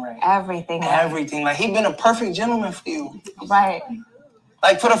 Everything right. Everything right. Everything. Like, he's been a perfect gentleman for you. Right.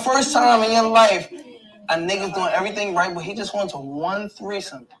 Like, for the first time in your life, a nigga's doing everything right, but he just wants one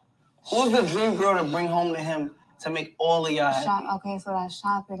threesome. Who's the dream girl to bring home to him to make all of y'all happy? Okay, so that's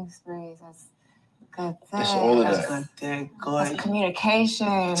shopping sprees. That's good dick. That's all of That's that. good dick. Good. That's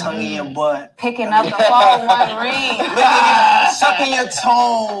communication. Tongue in your butt. Picking up the phone, one ring. Sucking your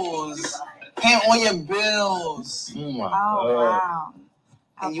toes. Paying all your bills. Oh my Oh, wow.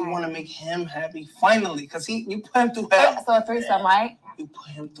 And you Okay. want to make him happy, finally, because you put him through hell. So a threesome, right? You put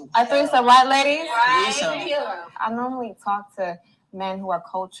him through A threesome, right, ladies? Threesome. I normally talk to men who are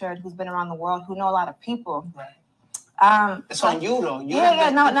cultured, who's been around the world, who know a lot of people. Right. It's on you, though. You No. pick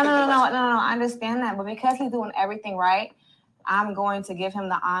the best. I understand that, but because he's doing everything right, I'm going to give him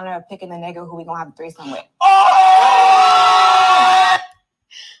the honor of picking the nigga who we gonna have a threesome with.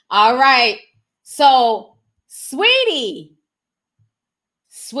 All right. So Sweetie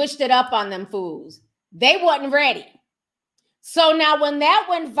switched it up on them fools. They wasn't ready. So now when that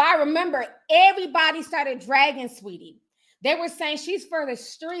went viral, remember, everybody started dragging Sweetie. They were saying she's for the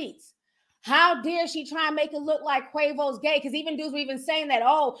streets. How dare she try and make it look like Quavo's gay? Because even dudes were even saying that,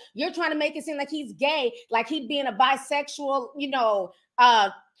 oh, you're trying to make it seem like he's gay, like he'd being a bisexual,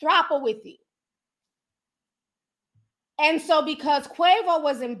 throuple with you. And so because Quavo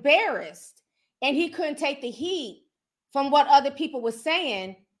was embarrassed and he couldn't take the heat from what other people were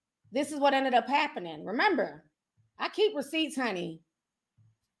saying, this is what ended up happening. Remember, I keep receipts, honey.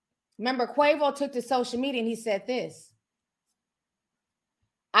 Remember, Quavo took to social media and he said this.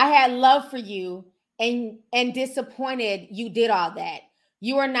 I had love for you and disappointed you did all that.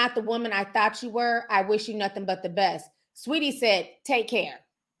 You are not the woman I thought you were. I wish you nothing but the best. Sweetie said, take care.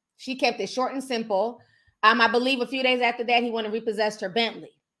 She kept it short and simple. I believe a few days after that, he went and repossessed her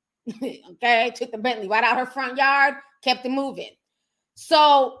Bentley. Okay, took the Bentley right out her front yard, kept it moving.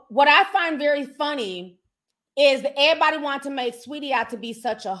 So what I find very funny is that everybody wanted to make Sweetie out to be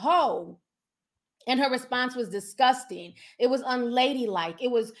such a hoe. And her response was disgusting. It was unladylike. It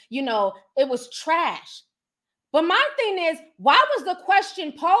was, it was trash. But my thing is, why was the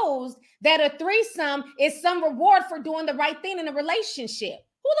question posed that a threesome is some reward for doing the right thing in a relationship?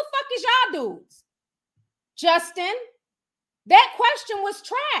 Who the fuck is y'all dudes? Justin, That question was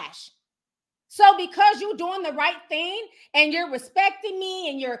trash. So because you're doing the right thing and you're respecting me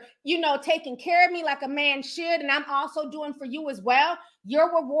and you're, taking care of me like a man should, and I'm also doing for you as well,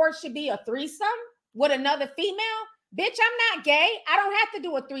 your reward should be a threesome with another female? Bitch, I'm not gay. I don't have to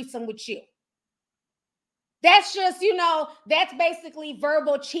do a threesome with you. That's just, that's basically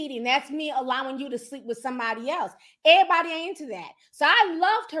verbal cheating. That's me allowing you to sleep with somebody else. Everybody ain't into that. So I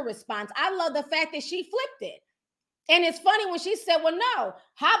loved her response. I love the fact that she flipped it. And it's funny when she said, well, no,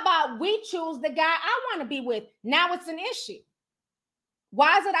 how about we choose the guy I want to be with? Now it's an issue.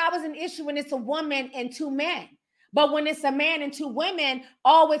 Why is it always an issue when it's a woman and two men? But when it's a man and two women,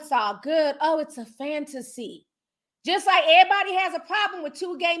 oh, it's all good. Oh, it's a fantasy. Just like everybody has a problem with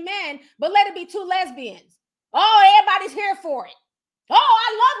two gay men, but let it be two lesbians. Oh, everybody's here for it. Oh, I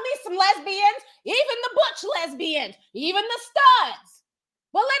love me some lesbians, even the butch lesbians, even the studs.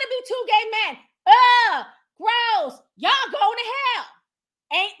 But let it be two gay men. Ugh, gross. Y'all going to hell.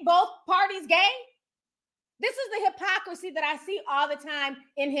 Ain't both parties gay? This is the hypocrisy that I see all the time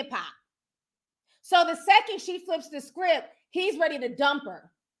in hip hop. So the second she flips the script, he's ready to dump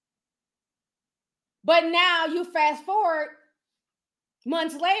her. But now you fast forward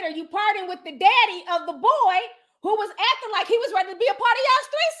months later, you partying with the daddy of the boy who was acting like he was ready to be a part of y'all's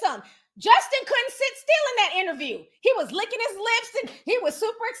threesome. Justin couldn't sit still in that interview. He was licking his lips and he was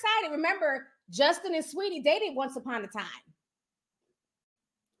super excited. Remember, Justin and Sweetie dated once upon a time.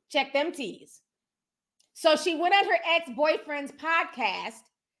 Check them T's. So she went on her ex-boyfriend's podcast,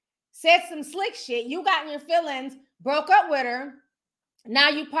 said some slick shit. You got in your feelings, broke up with her. Now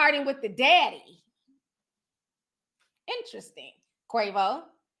you partying with the daddy. Interesting, Quavo.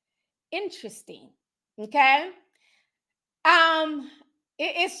 Interesting. Okay.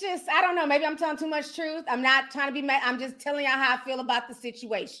 It's just, I don't know. Maybe I'm telling too much truth. I'm not trying to be mad. I'm just telling y'all how I feel about the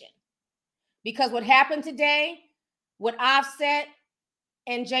situation. Because what happened today with Offset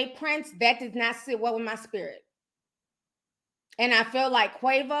and Jay Prince, that did not sit well with my spirit. And I feel like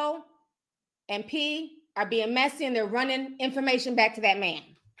Quavo and P are being messy and they're running information back to that man.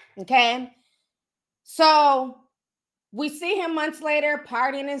 Okay. So we see him months later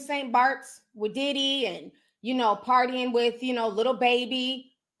partying in St. Bart's with Diddy and, partying with, Lil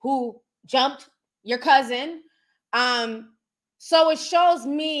Baby who jumped your cousin. So it shows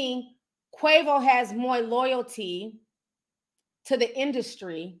me Quavo has more loyalty to the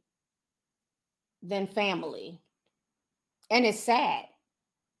industry than family. And it's sad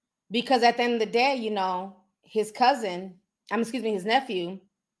because at the end of the day, his his nephew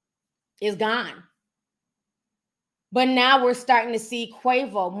is gone. But now we're starting to see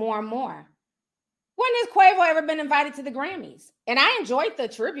Quavo more and more. When has Quavo ever been invited to the Grammys? And I enjoyed the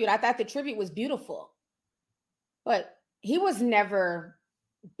tribute. I thought the tribute was beautiful. But he was never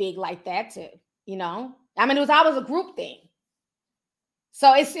big like that it was always a group thing.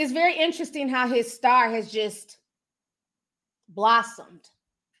 So it's very interesting how his star has just blossomed.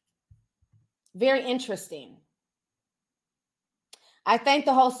 Very interesting. I think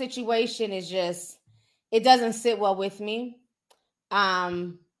the whole situation is just, it doesn't sit well with me.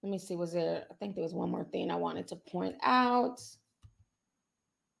 Let me see, I think there was one more thing I wanted to point out.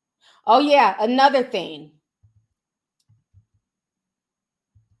 Oh yeah, another thing.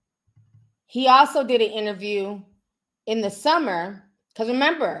 He also did an interview in the summer, because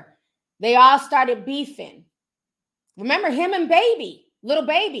remember, they all started beefing. Remember him and Lil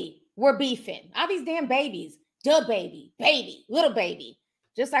Baby were beefing. All these damn babies, baby, Lil Baby.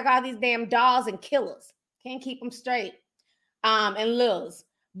 Just like all these damn dolls and killers. Can't keep them straight. And Lils.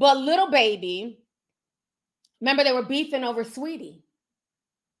 But Lil Baby, remember they were beefing over Sweetie.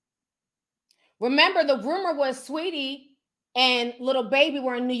 Remember the rumor was Sweetie and Lil Baby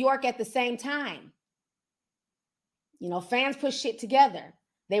were in New York at the same time. Fans put shit together.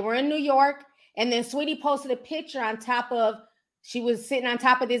 They were in New York, and then Sweetie posted a picture she was sitting on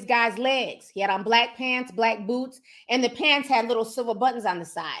top of this guy's legs. He had on black pants, black boots, and the pants had little silver buttons on the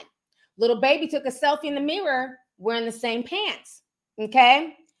side. Lil Baby took a selfie in the mirror wearing the same pants.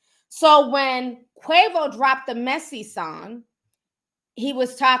 Okay? So when Quavo dropped the Messy song, he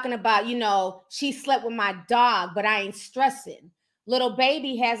was talking about, she slept with my dog, but I ain't stressing. Lil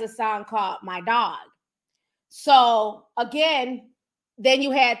Baby has a song called My Dog. So again, then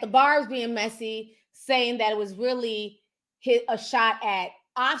you had the bars being messy, saying that it was really a shot at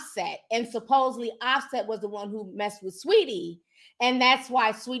Offset. And supposedly Offset was the one who messed with Sweetie. And that's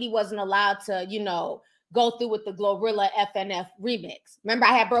why Sweetie wasn't allowed to, go through with the Glorilla FNF remix. Remember,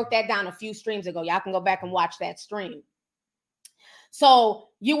 I had broke that down a few streams ago. Y'all can go back and watch that stream. So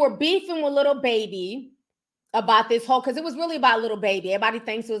you were beefing with Lil Baby about this whole, because it was really about Lil Baby. Everybody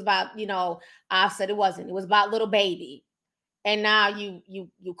thinks it was about, Offset. It wasn't. It was about Lil Baby. and now you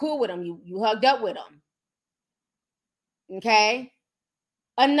cool with him. You hugged up with him. Okay.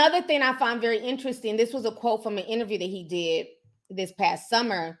 Another thing I found very interesting, this was a quote from an interview that he did this past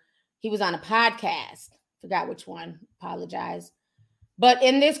summer. He was on a podcast. Forgot which one. Apologize. But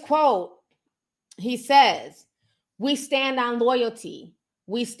in this quote, he says, "We stand on loyalty.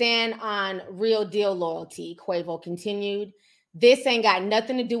 We stand on real deal loyalty," Quavo continued. "This ain't got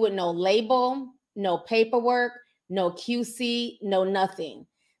nothing to do with no label, no paperwork, no QC, no nothing.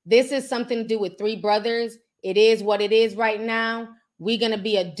 This is something to do with three brothers. It is what it is right now. We're going to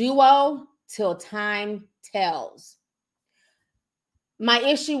be a duo till time tells." My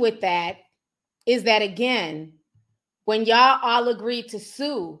issue with that is that, again, when y'all all agreed to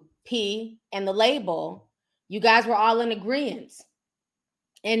sue P and the label, you guys were all in agreement.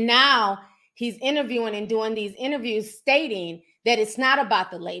 And now he's interviewing and doing these interviews stating that it's not about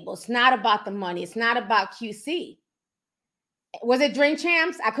the label. It's not about the money. It's not about QC. Was it Drink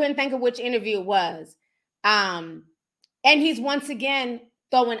Champs? I couldn't think of which interview it was. And he's once again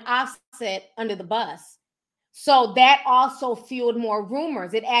throwing Offset under the bus. So that also fueled more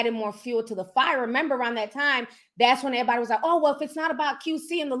rumors. It added more fuel to the fire. Remember, around that time, that's when everybody was like, oh, well, if it's not about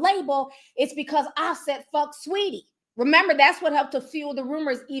QC and the label, it's because Offset fucked Sweetie. Remember, that's what helped to fuel the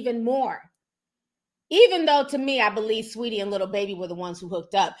rumors even more. Even though, to me, I believe Sweetie and Little Baby were the ones who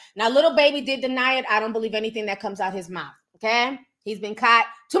hooked up. Now, Little Baby did deny it. I don't believe anything that comes out his mouth, okay? He's been caught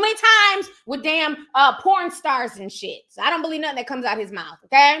too many times with damn porn stars and shit. So I don't believe nothing that comes out his mouth,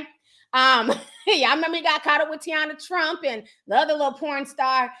 okay? Yeah, I remember he got caught up with Tiana Trump and the other little porn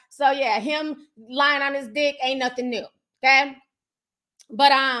star. So yeah, him lying on his dick ain't nothing new, okay?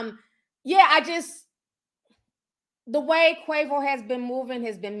 But yeah, the way Quavo has been moving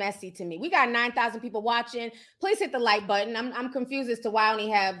has been messy to me. We got 9,000 people watching. Please hit the like button. I'm confused as to why I only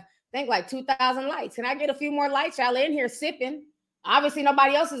have, I think, like 2,000 likes. Can I get a few more likes? Y'all in here sipping. Obviously,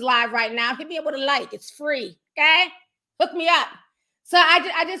 nobody else is live right now. Hit me up with a like. It's free, okay? Hook me up. So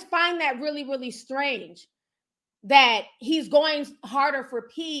I just find that really, really strange that he's going harder for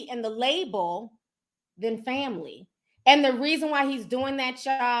P and the label than family. And the reason why he's doing that,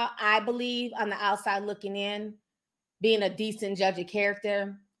 y'all, I believe, on the outside looking in, being a decent judge of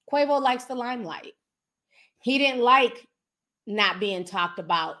character, Quavo likes the limelight. He didn't like not being talked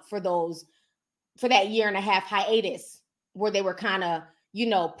about for that year and a half hiatus where they were kind of,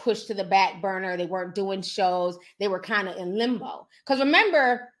 pushed to the back burner. They weren't doing shows. They were kind of in limbo. Because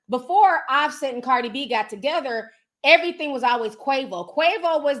remember, before Offset and Cardi B got together, everything was always Quavo.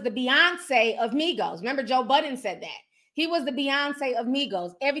 Quavo was the Beyonce of Migos. Remember, Joe Budden said that. He was the Beyonce of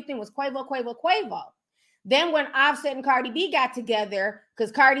Migos. Everything was Quavo, Quavo, Quavo. Then when Offset and Cardi B got together,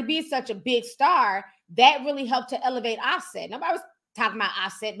 because Cardi B is such a big star, that really helped to elevate Offset. Nobody was talking about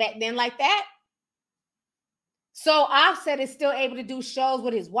Offset back then like that. So Offset is still able to do shows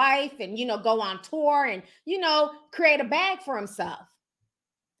with his wife and, go on tour and, create a bag for himself.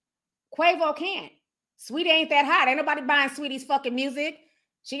 Quavo can't. Sweetie ain't that hot. Ain't nobody buying Sweetie's fucking music.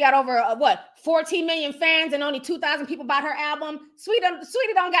 She got over, 14 million fans and only 2,000 people bought her album. Sweetie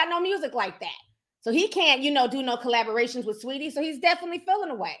don't got no music like that. So he can't, do no collaborations with Sweetie. So he's definitely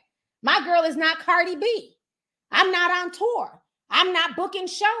feeling away. My girl is not Cardi B. I'm not on tour. I'm not booking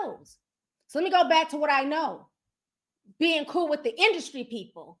shows. So let me go back to what I know. Being cool with the industry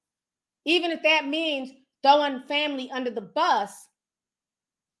people, even if that means throwing family under the bus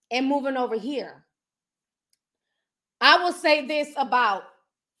and moving over here. I will say this about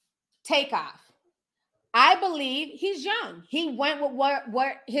Takeoff. I believe he's young. He went with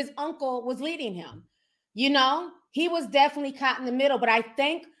where his uncle was leading him. He was definitely caught in the middle, but I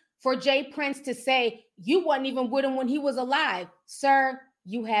think for Jay Prince to say, you wasn't even with him when he was alive, sir,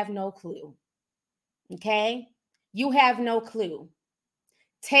 you have no clue. Okay? You have no clue.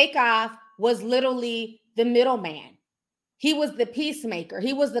 Takeoff was literally the middleman. He was the peacemaker.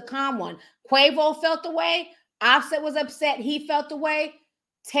 He was the calm one. Quavo felt the way. Offset was upset. He felt the way.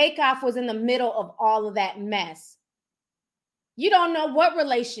 Takeoff was in the middle of all of that mess. You don't know what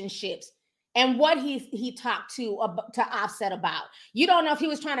relationships and what he talked to Offset about. You don't know if he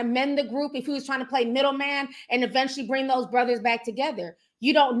was trying to mend the group, if he was trying to play middleman and eventually bring those brothers back together.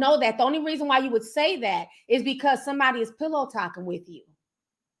 You don't know that. The only reason why you would say that is because somebody is pillow talking with you.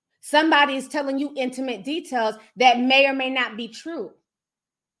 Somebody is telling you intimate details that may or may not be true.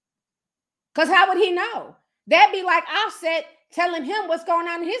 Because how would he know? That'd be like Offset telling him what's going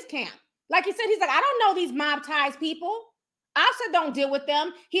on in his camp. Like he said, he's like, I don't know these mob ties people. Offset don't deal with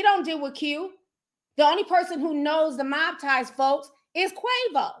them. He don't deal with Q. The only person who knows the mob ties, folks, is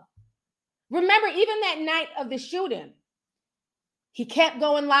Quavo. Remember, even that night of the shooting, he kept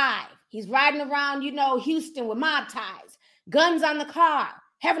going live. He's riding around, Houston with mob ties, guns on the car,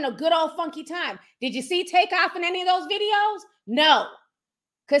 having a good old funky time. Did you see Takeoff in any of those videos? No,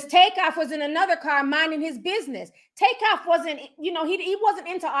 because Takeoff was in another car minding his business. Takeoff wasn't, you know, he wasn't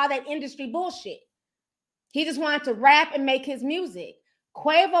into all that industry bullshit. He just wanted to rap and make his music.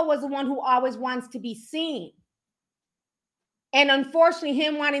 Quavo was the one who always wants to be seen. And unfortunately,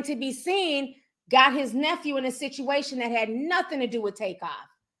 him wanting to be seen got his nephew in a situation that had nothing to do with Takeoff.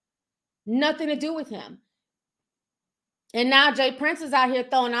 Nothing to do with him. And now Jay Prince is out here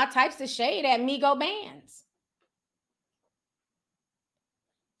throwing all types of shade at Migo Bands.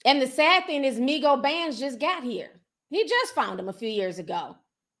 And the sad thing is Migo Bands just got here. He just found him a few years ago.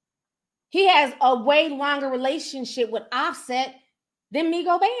 He has a way longer relationship with Offset than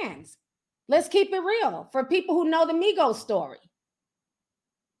Migo Bands. Let's keep it real for people who know the Migos story.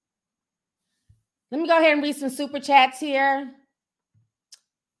 Let me go ahead and read some super chats here.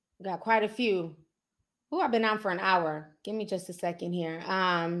 We got quite a few. Oh, I've been on for an hour. Give me just a second here.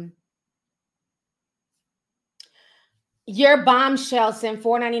 Your bombshell sent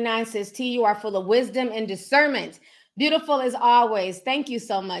 $4.99 says, T, you are full of wisdom and discernment. Beautiful as always. Thank you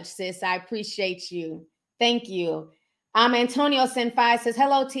so much, sis. I appreciate you. Thank you. Antonio sent 5 says,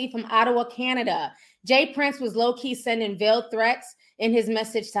 hello, T from Ottawa, Canada. Jay Prince was low-key sending veiled threats in his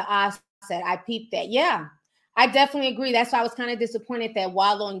message to Offset. I peeped that. Yeah, I definitely agree. That's why I was kind of disappointed that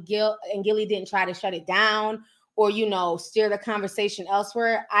Wallow and Gilly didn't try to shut it down or, you know, steer the conversation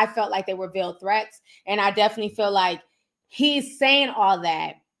elsewhere. I felt like they were veiled threats. And I definitely feel like he's saying all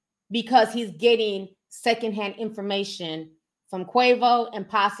that because he's getting secondhand information from Quavo and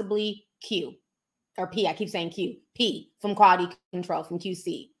possibly Q or P. I keep saying Q. P from Quality Control, from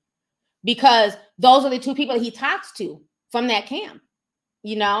QC. Because those are the two people that he talks to from that camp,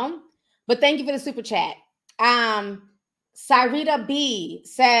 you know? But thank you for the super chat. Cyrita B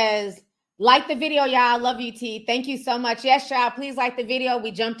says, like the video, y'all. Love you, T. Thank you so much. Yes, y'all. Please like the video.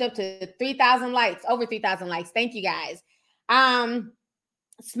 We jumped up to 3,000 likes, over 3,000 likes. Thank you, guys.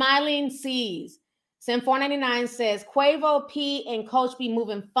 Smiling Seas sent $4.99 says, Quavo, P, and Coach be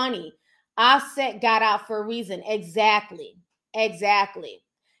moving funny. Offset got out for a reason. Exactly. Exactly.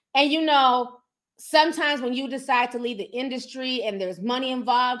 And you know, sometimes when you decide to leave the industry and there's money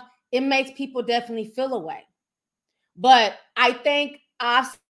involved, it makes people definitely feel away. But I think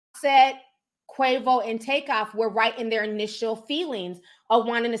Offset, Quavo, and Takeoff were right in their initial feelings of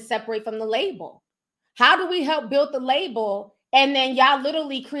wanting to separate from the label. How do we help build the label and then y'all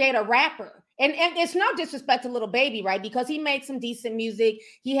literally create a rapper? And it's no disrespect to Lil Baby, right? Because he made some decent music.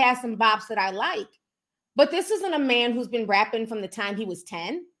 He has some bops that I like. But this isn't a man who's been rapping from the time he was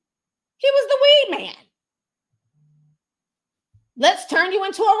 10. He was the weed man. Let's turn you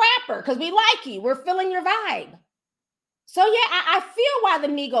into a rapper because we like you. We're feeling your vibe. So yeah, I feel why the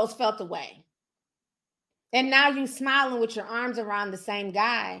Migos felt away. And now you smiling with your arms around the same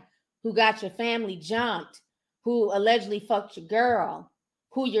guy who got your family jumped, who allegedly fucked your girl,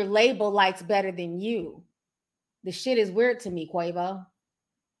 who your label likes better than you. The shit is weird to me, Quavo.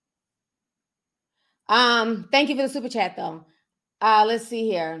 Thank you for the super chat, though. Let's see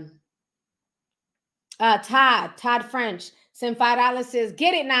here. Todd French sent $5 says,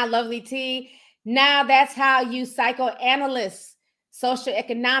 get it now, lovely T. Now that's how you psychoanalysts social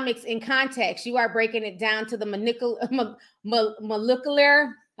economics in context. You are breaking it down to the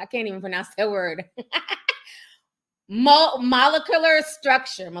molecular, I can't even pronounce that word. Molecular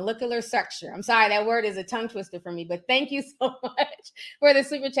structure. I'm sorry, that word is a tongue twister for me, but thank you so much for the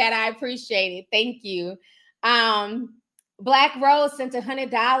super chat. I appreciate it. Thank you. Black Rose sent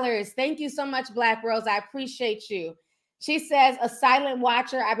 $100. Thank you so much, Black Rose. I appreciate you. She says, a silent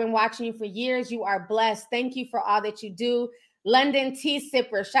watcher. I've been watching you for years. You are blessed. Thank you for all that you do. London Tea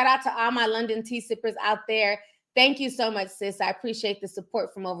Sipper. Shout out to all my London Tea Sippers out there. Thank you so much, sis. I appreciate the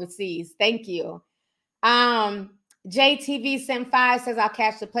support from overseas. Thank you. JTV sent 5 says, I'll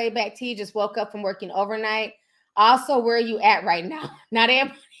catch the playback. T, just woke up from working overnight. Also, where are you at right now? Not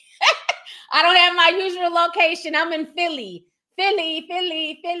everybody. I don't have my usual location. I'm in Philly, where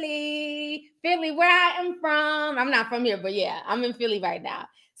I am from. I'm not from here, but yeah, I'm in Philly right now.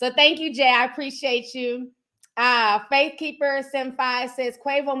 So thank you, Jay. I appreciate you. Faith Keeper sent 5 says,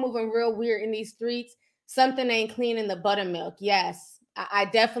 Quavo moving real weird in these streets. Something ain't clean in the buttermilk. Yes, I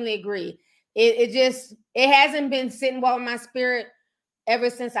definitely agree. It hasn't been sitting well in my spirit ever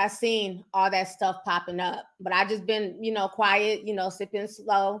since I seen all that stuff popping up. But I just been, quiet, sipping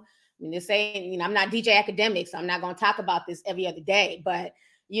slow. I mean, this ain't, I'm not DJ Academic, so I'm not going to talk about this every other day. But,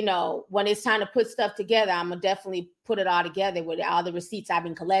 when it's time to put stuff together, I'm going to definitely put it all together with all the receipts I've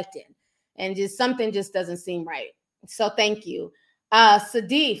been collecting. And just something just doesn't seem right. So thank you.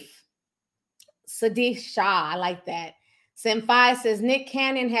 Sadif Shah, I like that, Senpai says Nick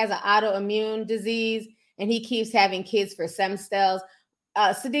Cannon has an autoimmune disease and he keeps having kids for stem cells.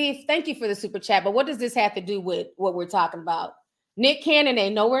 Sadif, thank you for the super chat, but what does this have to do with what we're talking about? Nick Cannon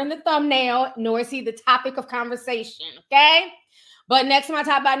ain't nowhere in the thumbnail, nor is he the topic of conversation, okay? But next time I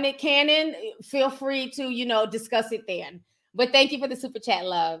talk about Nick Cannon, feel free to, discuss it then. But thank you for the super chat,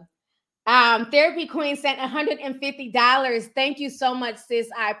 love. Therapy Queen sent $150. Thank you so much, sis.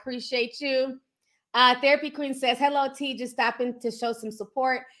 I appreciate you. Therapy Queen says, hello, T, just stopping to show some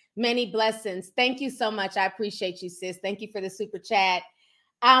support. Many blessings. Thank you so much. I appreciate you, sis. Thank you for the super chat.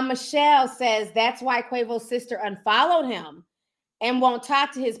 Michelle says, that's why Quavo's sister unfollowed him and won't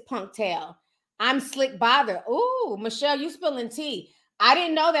talk to his punk tail. I'm slick bother. Ooh, Michelle, you spilling tea. I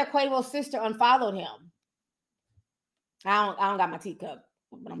didn't know that Quavo's sister unfollowed him. I don't got my teacup,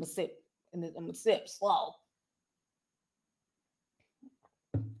 but I'm gonna sip. And I'm gonna sip slow.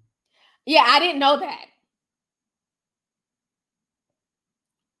 Yeah, I didn't know that.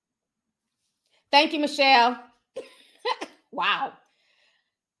 Thank you, Michelle. Wow.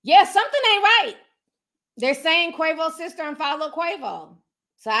 Yeah, something ain't right. They're saying Quavo's sister unfollowed Quavo.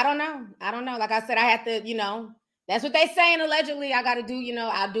 So I don't know. Like I said, I have to, that's what they saying allegedly. I got to do,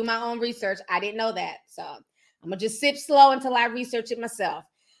 I'll do my own research. I didn't know that. So I'm going to just sip slow until I research it myself.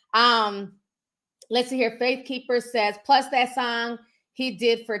 Let's see here. Faith Keeper says, plus that song he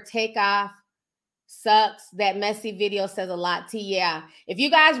did for Takeoff sucks. That messy video says a lot. Yeah. If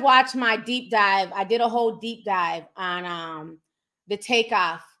you guys watch my deep dive, I did a whole deep dive on the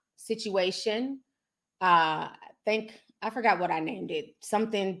Takeoff situation. I forgot what I named it.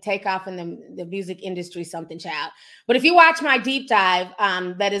 Something Takeoff in the music industry, something child. But if you watch my deep dive,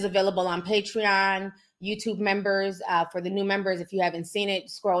 that is available on Patreon, YouTube members. For the new members, if you haven't seen it,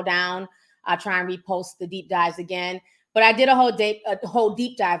 scroll down. I'll try and repost the deep dives again. But I did a whole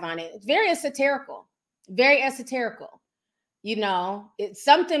deep dive on it. It's very esoterical. It's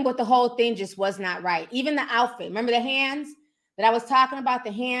something with the whole thing just was not right. Even the outfit. Remember the hands that I was talking about?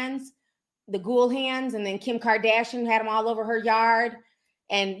 The hands. The ghoul hands, and then Kim Kardashian had them all over her yard.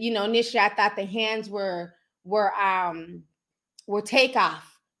 And initially I thought the hands were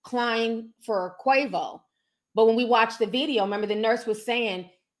Takeoff clawing for Quavo. But when we watched the video, remember the nurse was saying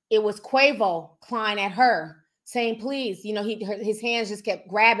it was Quavo clawing at her, saying, please, his hands just kept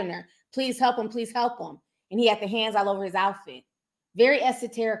grabbing her. Please help him, please help him. And he had the hands all over his outfit. Very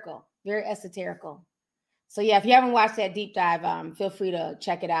esoterical. So yeah, if you haven't watched that deep dive, feel free to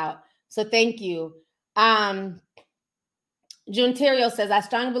check it out. So thank you. Junterio says, I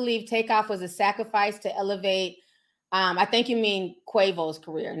strongly believe Takeoff was a sacrifice to elevate. I think you mean Quavo's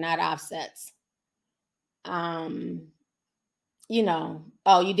career, not Offset's. Oh,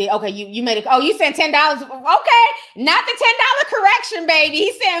 you did. Okay, you made it. Oh, you sent $10. Okay, not the $10 correction, baby.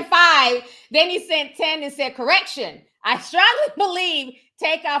 He sent $5. Then he sent 10 and said correction. I strongly believe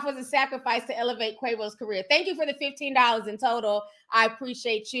Takeoff was a sacrifice to elevate Quavo's career. Thank you for the $15 in total. I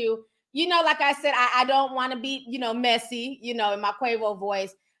appreciate you. Like I said, I don't want to be, messy, in my Quavo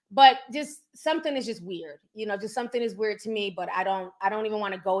voice, but just something is just weird, just something is weird to me, but I don't even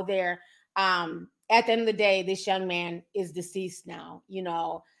want to go there. At the end of the day, this young man is deceased now,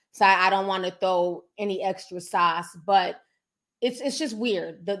 so I don't want to throw any extra sauce, but it's just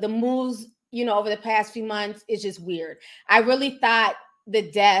weird. The moves, over the past few months is just weird. I really thought the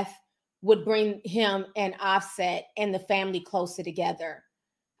death would bring him and Offset and the family closer together.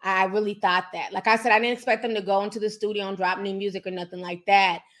 I really thought that. Like I said, I didn't expect them to go into the studio and drop new music or nothing like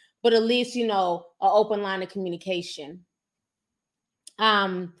that. But at least, an open line of communication.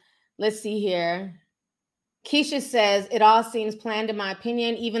 Let's see here. Keisha says, it all seems planned in my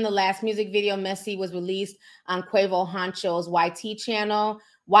opinion. Even the last music video, Messy, was released on Quavo Honcho's YT channel.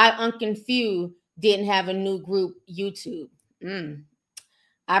 Why Uncle Few didn't have a new group YouTube?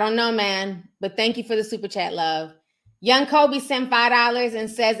 I don't know, man. But thank you for the super chat, love. Young Kobe sent $5 and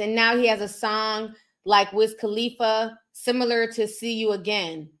says, and now he has a song like Wiz Khalifa, similar to See You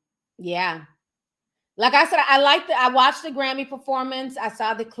Again. Yeah. Like I said, I watched the Grammy performance. I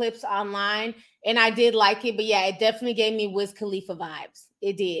saw the clips online and I did like it. But yeah, it definitely gave me Wiz Khalifa vibes.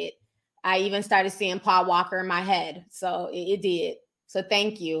 It did. I even started seeing Paul Walker in my head. So it did. So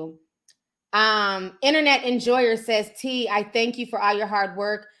thank you. Internet Enjoyer says, T, I thank you for all your hard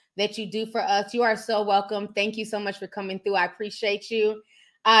work that you do for us. You are so welcome. Thank you so much for coming through. I appreciate you.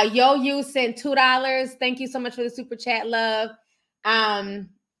 Yo, you sent $2. Thank you so much for the super chat, love.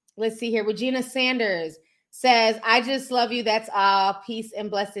 Let's see here. Regina Sanders says, I just love you. That's all. Peace and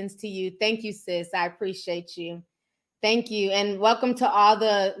blessings to you. Thank you, sis. I appreciate you. Thank you. And welcome to all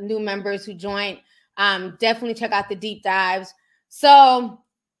the new members who joined. Definitely check out the deep dives. So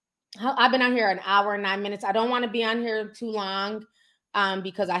I've been on here an hour and 9 minutes. I don't want to be on here too long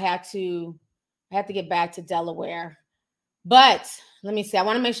because I have to get back to Delaware. But let me see. I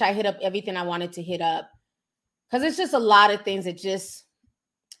want to make sure I hit up everything I wanted to hit up because it's just a lot of things that just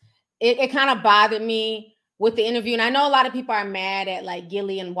it kind of bothered me with the interview. And I know a lot of people are mad at like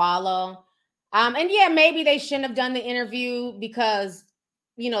Gillie and Wallow. And yeah, maybe they shouldn't have done the interview because,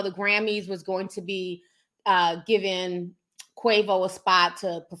 you know, the Grammys was going to be giving Quavo a spot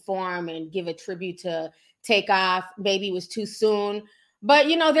to perform and give a tribute to Takeoff. Maybe it was too soon. But,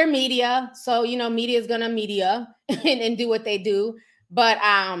 you know, they're media. So, you know, media is going to media and do what they do. But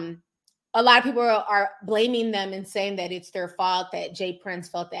a lot of people are blaming them and saying that it's their fault that J. Prince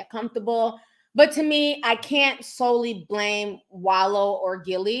felt that comfortable. But to me, I can't solely blame Wallow or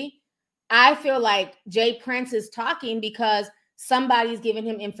Gillie. I feel like J. Prince is talking because somebody's giving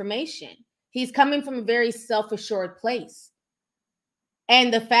him information. He's coming from a very self-assured place.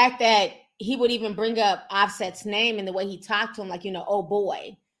 And the fact that he would even bring up Offset's name and the way he talked to him, like, you know, oh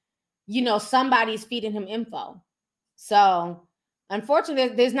boy, you know, somebody's feeding him info. So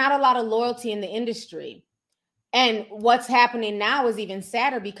unfortunately, there's not a lot of loyalty in the industry. And what's happening now is even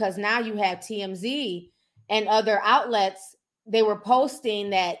sadder because now you have TMZ and other outlets. They were posting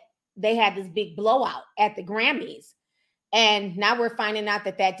that they had this big blowout at the Grammys. And now we're finding out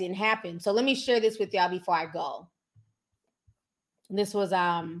that that didn't happen. So let me share this with y'all before I go. This was,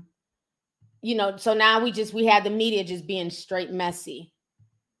 you know, so now we had the media just being straight messy.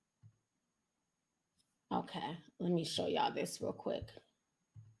 Okay, let me show y'all this real quick.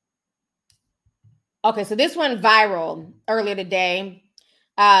 Okay, so this went viral earlier today.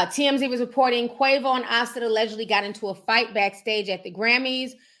 TMZ was reporting Quavo and Offset allegedly got into a fight backstage at the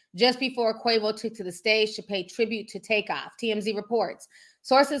Grammys just before Quavo took to the stage to pay tribute to Takeoff. TMZ reports.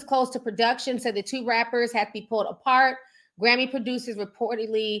 Sources close to production said the two rappers had to be pulled apart. Grammy producers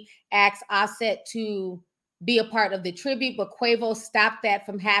reportedly asked Offset to be a part of the tribute, but Quavo stopped that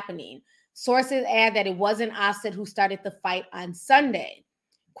from happening. Sources add that it wasn't Offset who started the fight on Sunday.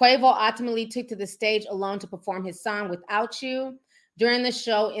 Quavo ultimately took to the stage alone to perform his song Without You during the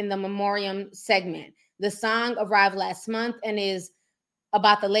show in the Memoriam segment. The song arrived last month and is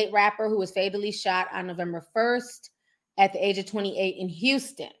about the late rapper who was fatally shot on November 1st at the age of 28 in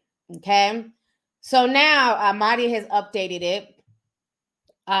Houston. Okay. So now Madia has updated it.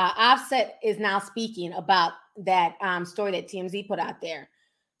 Offset is now speaking about that story that TMZ put out there.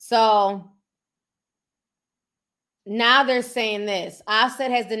 So now they're saying this. Offset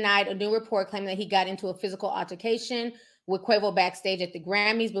has denied a new report claiming that he got into a physical altercation with Quavo backstage at the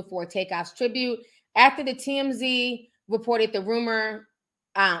Grammys before Takeoff's tribute. After TMZ reported the rumor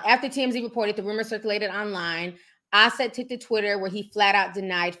circulated online, Offset took to Twitter where he flat out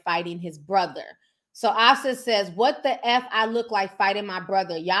denied fighting his brother. So Offset says, what the F I look like fighting my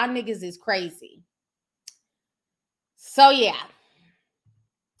brother? Y'all niggas is crazy. So yeah,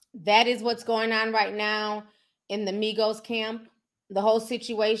 that is what's going on right now in the Migos camp. The whole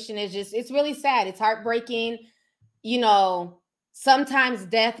situation is it's really sad. It's heartbreaking. You know, sometimes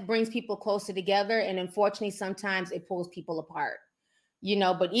death brings people closer together, and unfortunately, sometimes it pulls people apart. You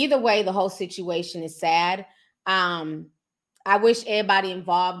know, but either way, the whole situation is sad. I wish everybody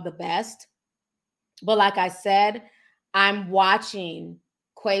involved the best. But like I said, I'm watching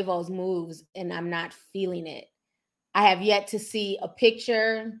Quavo's moves and I'm not feeling it. I have yet to see a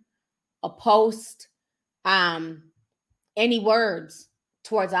picture, a post, any words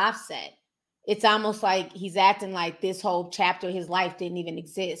towards Offset. It's almost like he's acting like this whole chapter of his life didn't even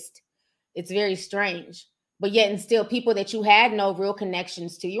exist. It's very strange. But yet and still, people that you had no real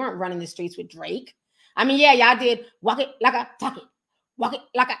connections to, you weren't running the streets with Drake. I mean, yeah, y'all did Walk It Like I Talk It. Walk It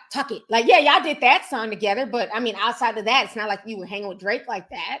Like I Talk It. Like, yeah, y'all did that song together. But I mean, outside of that, it's not like you were hanging with Drake like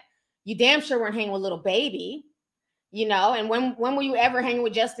that. You damn sure weren't hanging with Lil Baby, you know. And when were you ever hanging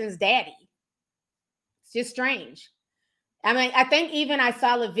with Justin's daddy? It's just strange. I mean, I think even I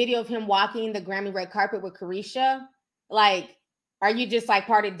saw a video of him walking the Grammy red carpet with Carisha. Like, are you just like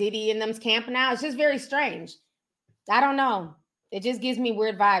part of Diddy and them's camp now? It's just very strange. I don't know. It just gives me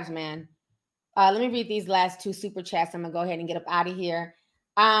weird vibes, man. Let me read these last two super chats. I'm gonna go ahead and get up out of here.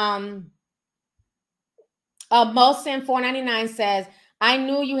 Mosin 499 says, I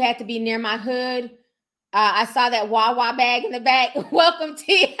knew you had to be near my hood. I saw that Wawa bag in the back. Welcome,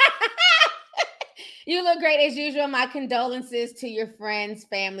 T. You look great as usual. My condolences to your friends,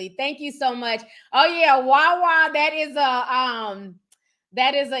 family. Thank you so much. Oh yeah, Wawa. That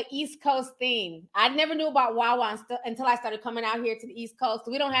is a East Coast thing. I never knew about Wawa until I started coming out here to the East Coast.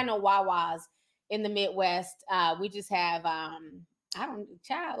 We don't have no Wawas in the Midwest. We just have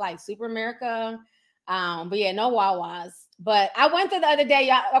like Super America. But yeah, no Wawas. But I went there the other day.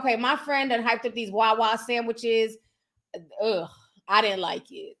 Y'all, okay, my friend done hyped up these Wawa sandwiches. Ugh, I didn't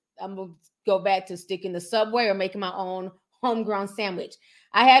like it. I'm gonna go back to sticking the Subway or making my own homegrown sandwich.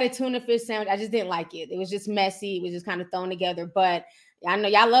 I had a tuna fish sandwich. I just didn't like it. It was just messy. It was just kind of thrown together. But I know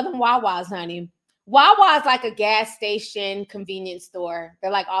y'all love them Wawas, honey. Wawa is like a gas station convenience store. They're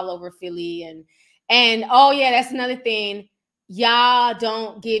like all over Philly. And oh yeah, that's another thing. Y'all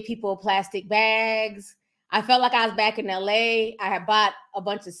don't give people plastic bags. I felt like I was back in LA. I had bought a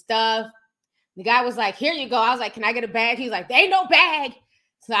bunch of stuff. The guy was like, here you go. I was like, can I get a bag? He's like, there ain't no bag.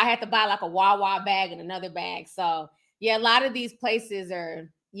 So I had to buy like a Wawa bag and another bag. So yeah, a lot of these places are,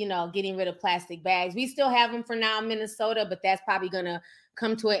 you know, getting rid of plastic bags. We still have them for now in Minnesota, but that's probably going to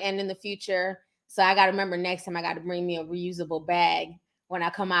come to an end in the future. So I got to remember next time I got to bring me a reusable bag when I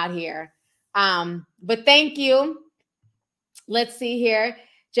come out here. But thank you. Let's see here.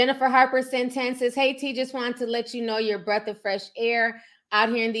 Jennifer Harper Centen says, hey, T, just wanted to let you know you're a breath of fresh air out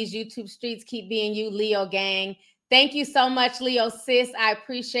here in these YouTube streets. Keep being you, Leo gang. Thank you so much, Leo, sis. I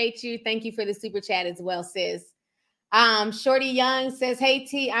appreciate you. Thank you for the super chat as well, sis. Shorty Young says, hey,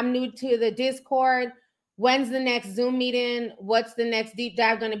 T, I'm new to the Discord. When's the next Zoom meeting? What's the next deep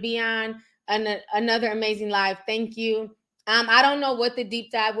dive going to be on? Another amazing live. Thank you. I don't know what the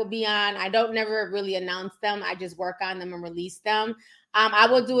deep dive will be on. I don't never really announce them. I just work on them and release them. I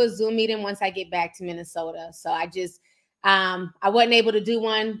will do a Zoom meeting once I get back to Minnesota. So I just, I wasn't able to do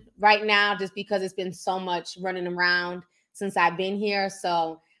one right now just because it's been so much running around since I've been here.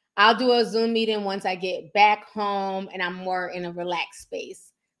 So I'll do a Zoom meeting once I get back home and I'm more in a relaxed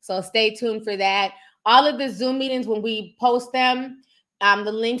space. So stay tuned for that. All of the Zoom meetings, when we post them,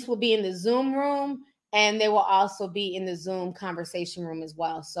 the links will be in the Zoom room and they will also be in the Zoom conversation room as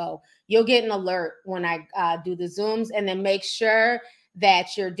well. So you'll get an alert when I do the Zooms, and then make sure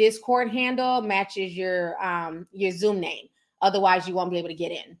that your Discord handle matches your Zoom name. Otherwise, you won't be able to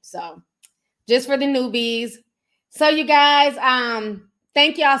get in. So just for the newbies. So you guys,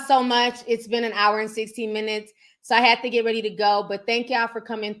 thank y'all so much. It's been an hour and 16 minutes. So I had to get ready to go. But thank y'all for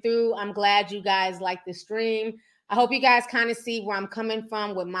coming through. I'm glad you guys like the stream. I hope you guys kind of see where I'm coming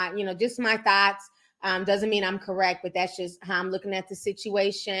from with my, just my thoughts. Doesn't mean I'm correct, but that's just how I'm looking at the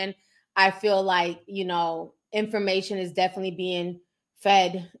situation. I feel like, information is definitely being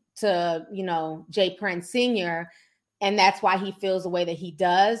fed to, Jay Prince Sr., and that's why he feels the way that he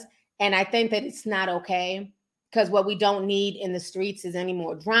does. And I think that it's not okay, because what we don't need in the streets is any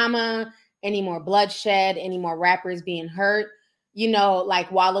more drama, any more bloodshed, any more rappers being hurt.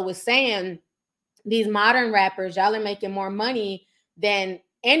 Like Wallow was saying, these modern rappers, y'all are making more money than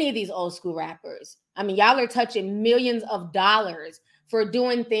any of these old school rappers. I mean, y'all are touching millions of dollars for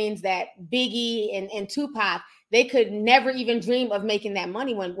doing things that Biggie and Tupac, they could never even dream of making that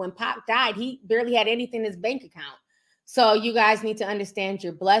money. When Pac died, he barely had anything in his bank account. So you guys need to understand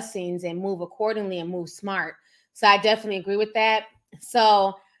your blessings and move accordingly and move smart. So I definitely agree with that.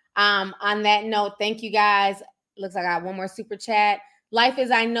 So on that note, thank you guys. Looks like I got one more super chat. Life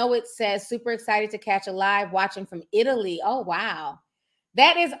as I Know It says, super excited to catch a live watching from Italy. Oh, wow.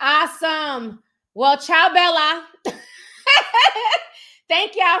 That is awesome. Well, ciao, Bella.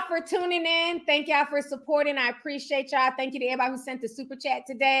 Thank y'all for tuning in. Thank y'all for supporting. I appreciate y'all. Thank you to everybody who sent the super chat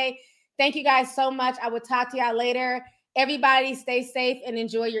today. Thank you guys so much. I will talk to y'all later. Everybody stay safe and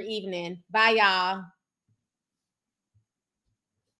enjoy your evening. Bye, y'all.